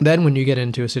 Then when you get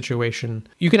into a situation,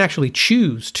 you can actually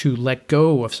choose to let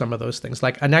go of some of those things.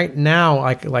 I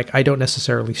don't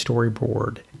necessarily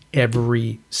storyboard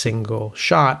every single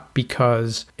shot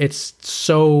because it's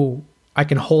so, I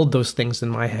can hold those things in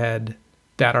my head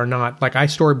that are not, I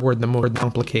storyboard the more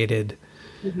complicated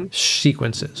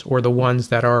sequences or the ones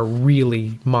that are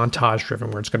really montage driven,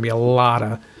 where it's going to be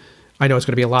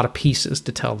a lot of pieces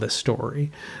to tell this story.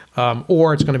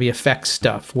 Or it's going to be effect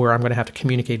stuff where I'm going to have to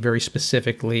communicate very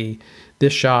specifically,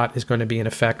 this shot is going to be an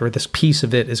effect, or this piece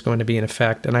of it is going to be an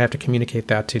effect, and I have to communicate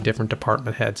that to different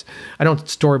department heads. I don't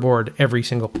storyboard every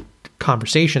single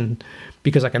conversation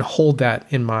because I can hold that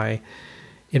in my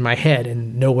head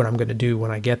and know what I'm going to do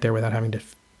when I get there without having to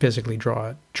physically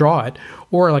draw it.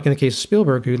 Or like in the case of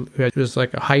Spielberg, who was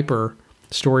like a hyper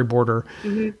storyboarder,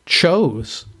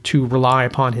 chose to rely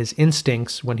upon his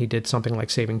instincts when he did something like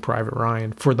Saving Private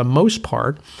Ryan, for the most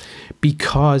part,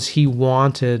 because he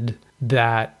wanted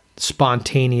that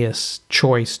spontaneous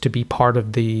choice to be part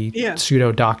of the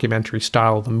pseudo-documentary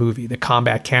style of the movie, the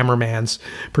combat cameraman's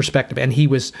perspective. And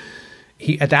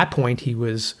at that point, he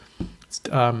was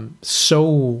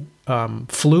so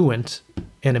fluent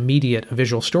and immediate a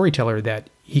visual storyteller that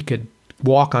he could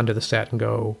walk onto the set and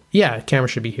go, yeah, camera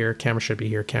should be here, camera should be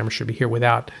here, camera should be here,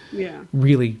 without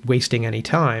really wasting any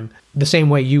time. The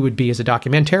same way you would be as a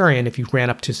documentarian if you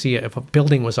ran up to see if a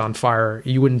building was on fire.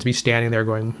 You wouldn't be standing there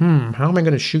going, how am I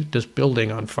going to shoot this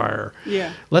building on fire?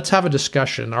 Yeah. Let's have a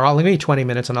discussion, or I'll give you 20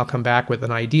 minutes and I'll come back with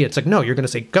an idea. It's like, no, you're going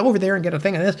to say, go over there and get a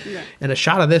thing of this and a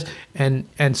shot of this. And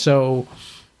so...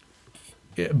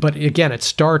 But again, it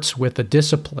starts with a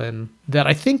discipline that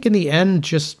I think in the end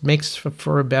just makes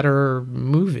for a better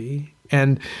movie.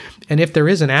 And if there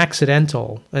is an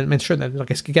accidental, and I'm sure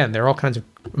that, again, there are all kinds of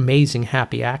amazing,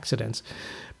 happy accidents.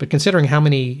 But considering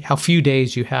how few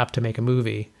days you have to make a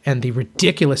movie, and the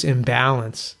ridiculous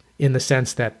imbalance in the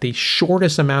sense that the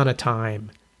shortest amount of time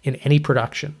in any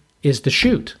production is the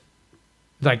shoot.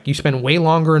 You spend way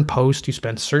longer in post, you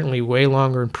spend certainly way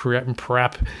longer in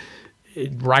prep,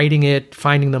 writing it,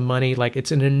 finding the money.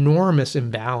 It's an enormous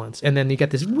imbalance. And then you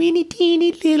get this weeny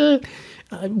teeny little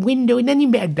window, and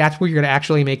then that's where you're going to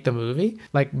actually make the movie.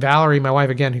 Valerie, my wife,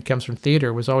 again, who comes from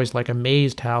theater, was always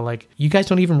amazed how you guys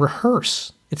don't even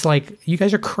rehearse. It's you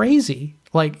guys are crazy.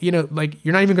 You're not even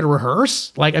going to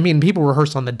rehearse. People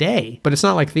rehearse on the day, but it's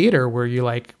not like theater where you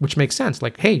which makes sense.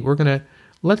 Hey, we're going to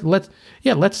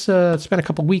let's spend a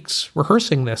couple weeks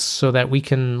rehearsing this so that we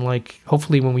can, like,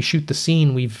 hopefully when we shoot the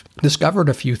scene, we've discovered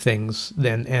a few things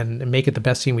then and make it the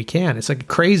best scene we can. It's like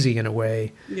crazy in a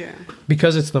way. Yeah.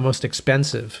 Because it's the most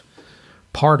expensive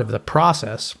part of the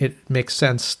process, it makes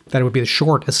sense that it would be the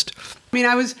shortest. I mean,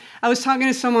 I was talking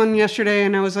to someone yesterday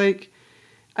and I was like,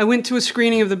 I went to a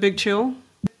screening of The Big Chill.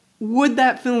 Would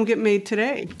that film get made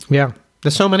today? Yeah.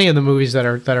 There's so many of the movies that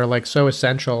are like so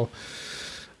essential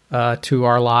to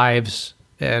our lives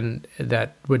and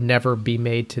that would never be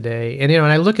made today. And, and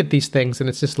I look at these things and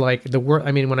it's just like the world.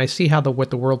 I mean, when I see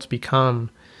what the world's become,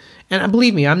 and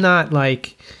believe me, I'm not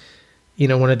like,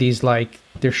 one of these, like,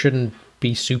 there shouldn't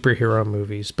be superhero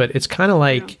movies, but it's kind of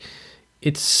like,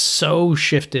 it's so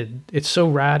shifted. It's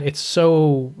so it's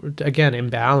so, again,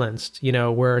 imbalanced,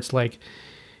 where it's like,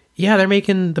 yeah, they're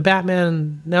making the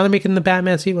Batman, now they're making the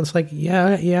Batman sequel. It's like,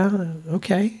 yeah,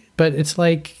 okay. But it's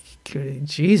like,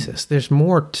 Jesus, there's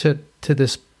more to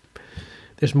this.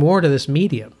 There's more to this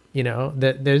medium,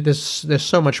 that there's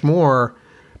so much more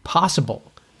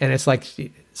possible. And it's like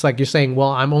you're saying, well,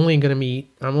 I'm only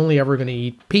ever going to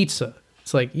eat pizza.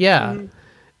 It's like, yeah,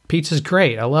 pizza's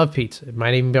great. I love pizza. It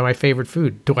might even be my favorite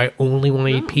food. Do I only want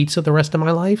to eat pizza the rest of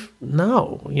my life?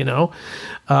 No,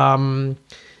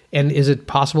 and is it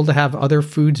possible to have other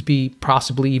foods be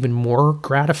possibly even more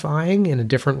gratifying in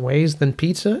different ways than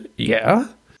pizza? Yeah.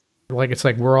 Like, it's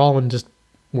like we're on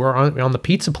the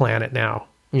pizza planet now.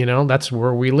 That's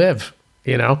where we live,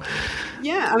 Yeah,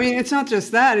 I mean, it's not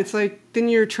just that. It's like, then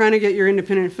you're trying to get your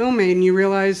independent film made and you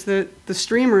realize that the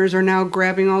streamers are now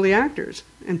grabbing all the actors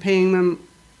and paying them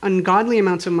ungodly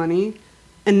amounts of money,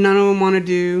 and none of them want to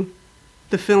do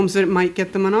the films that might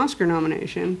get them an Oscar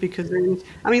nomination because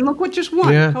look what just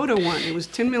won. Yeah. Coda won. It was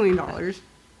 $10 million.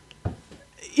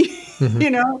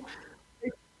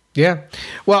 Yeah.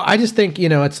 Well, I just think,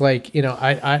 it's like,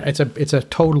 it's a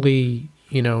totally,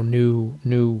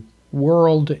 new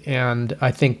world. And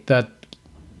I think that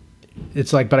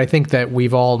it's like, but I think that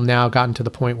we've all now gotten to the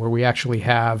point where we actually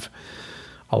have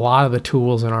a lot of the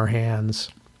tools in our hands.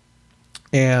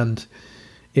 And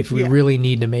if we really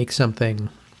need to make something,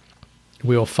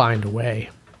 we'll find a way,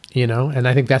 and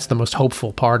I think that's the most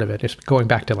hopeful part of it, is going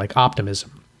back to, like,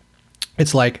 optimism.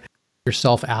 It's like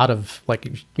yourself out of,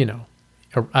 like,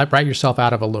 write yourself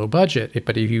out of a low budget,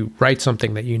 but if you write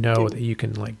something that that you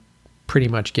can, like, pretty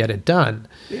much get it done,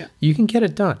 you can get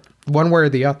it done one way or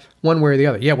the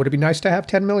other. Yeah. Would it be nice to have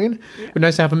 10 million? Yeah. Would it be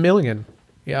nice to have 1 million?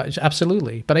 Yeah,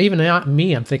 absolutely. But even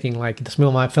I'm thinking, like, this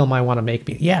film I want to make,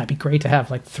 it'd be great to have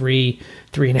like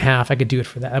 3.5. I could do it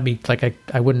for that. I'd be like,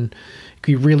 I wouldn't, it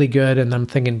could be really good. And I'm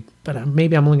thinking, but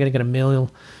maybe I'm only going to get 1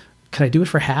 million. Could I do it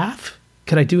for half?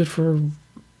 Could I do it for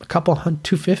a couple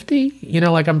 250?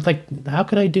 Like, I'm like, how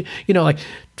could I do, like,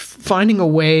 finding a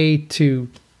way to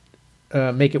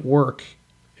make it work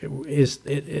is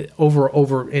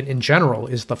over in general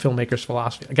is the filmmaker's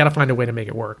philosophy. I got to find a way to make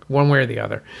it work one way or the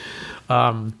other.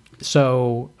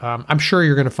 So I'm sure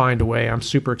you're going to find a way. I'm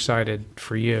super excited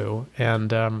for you,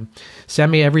 and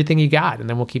send me everything you got, and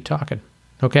then we'll keep talking.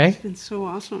 Okay. It's been so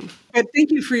awesome.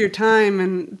 Thank you for your time.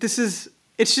 And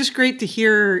it's just great to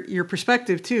hear your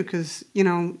perspective too. 'Cause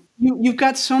you've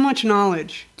got so much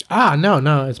knowledge.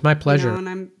 No, it's my pleasure. And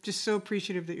I'm just so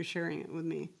appreciative that you're sharing it with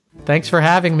me. Thanks for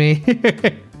having me.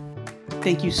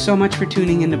 Thank you so much for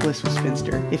tuning in to Blissful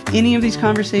Spinster. If any of these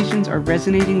conversations are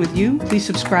resonating with you, please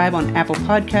subscribe on Apple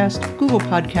Podcasts, Google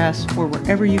Podcasts, or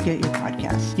wherever you get your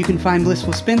podcasts. You can find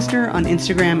Blissful Spinster on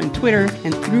Instagram and Twitter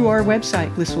and through our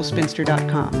website,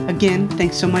 blissfulspinster.com. Again,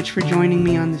 thanks so much for joining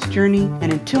me on this journey.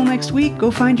 And until next week,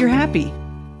 go find your happy.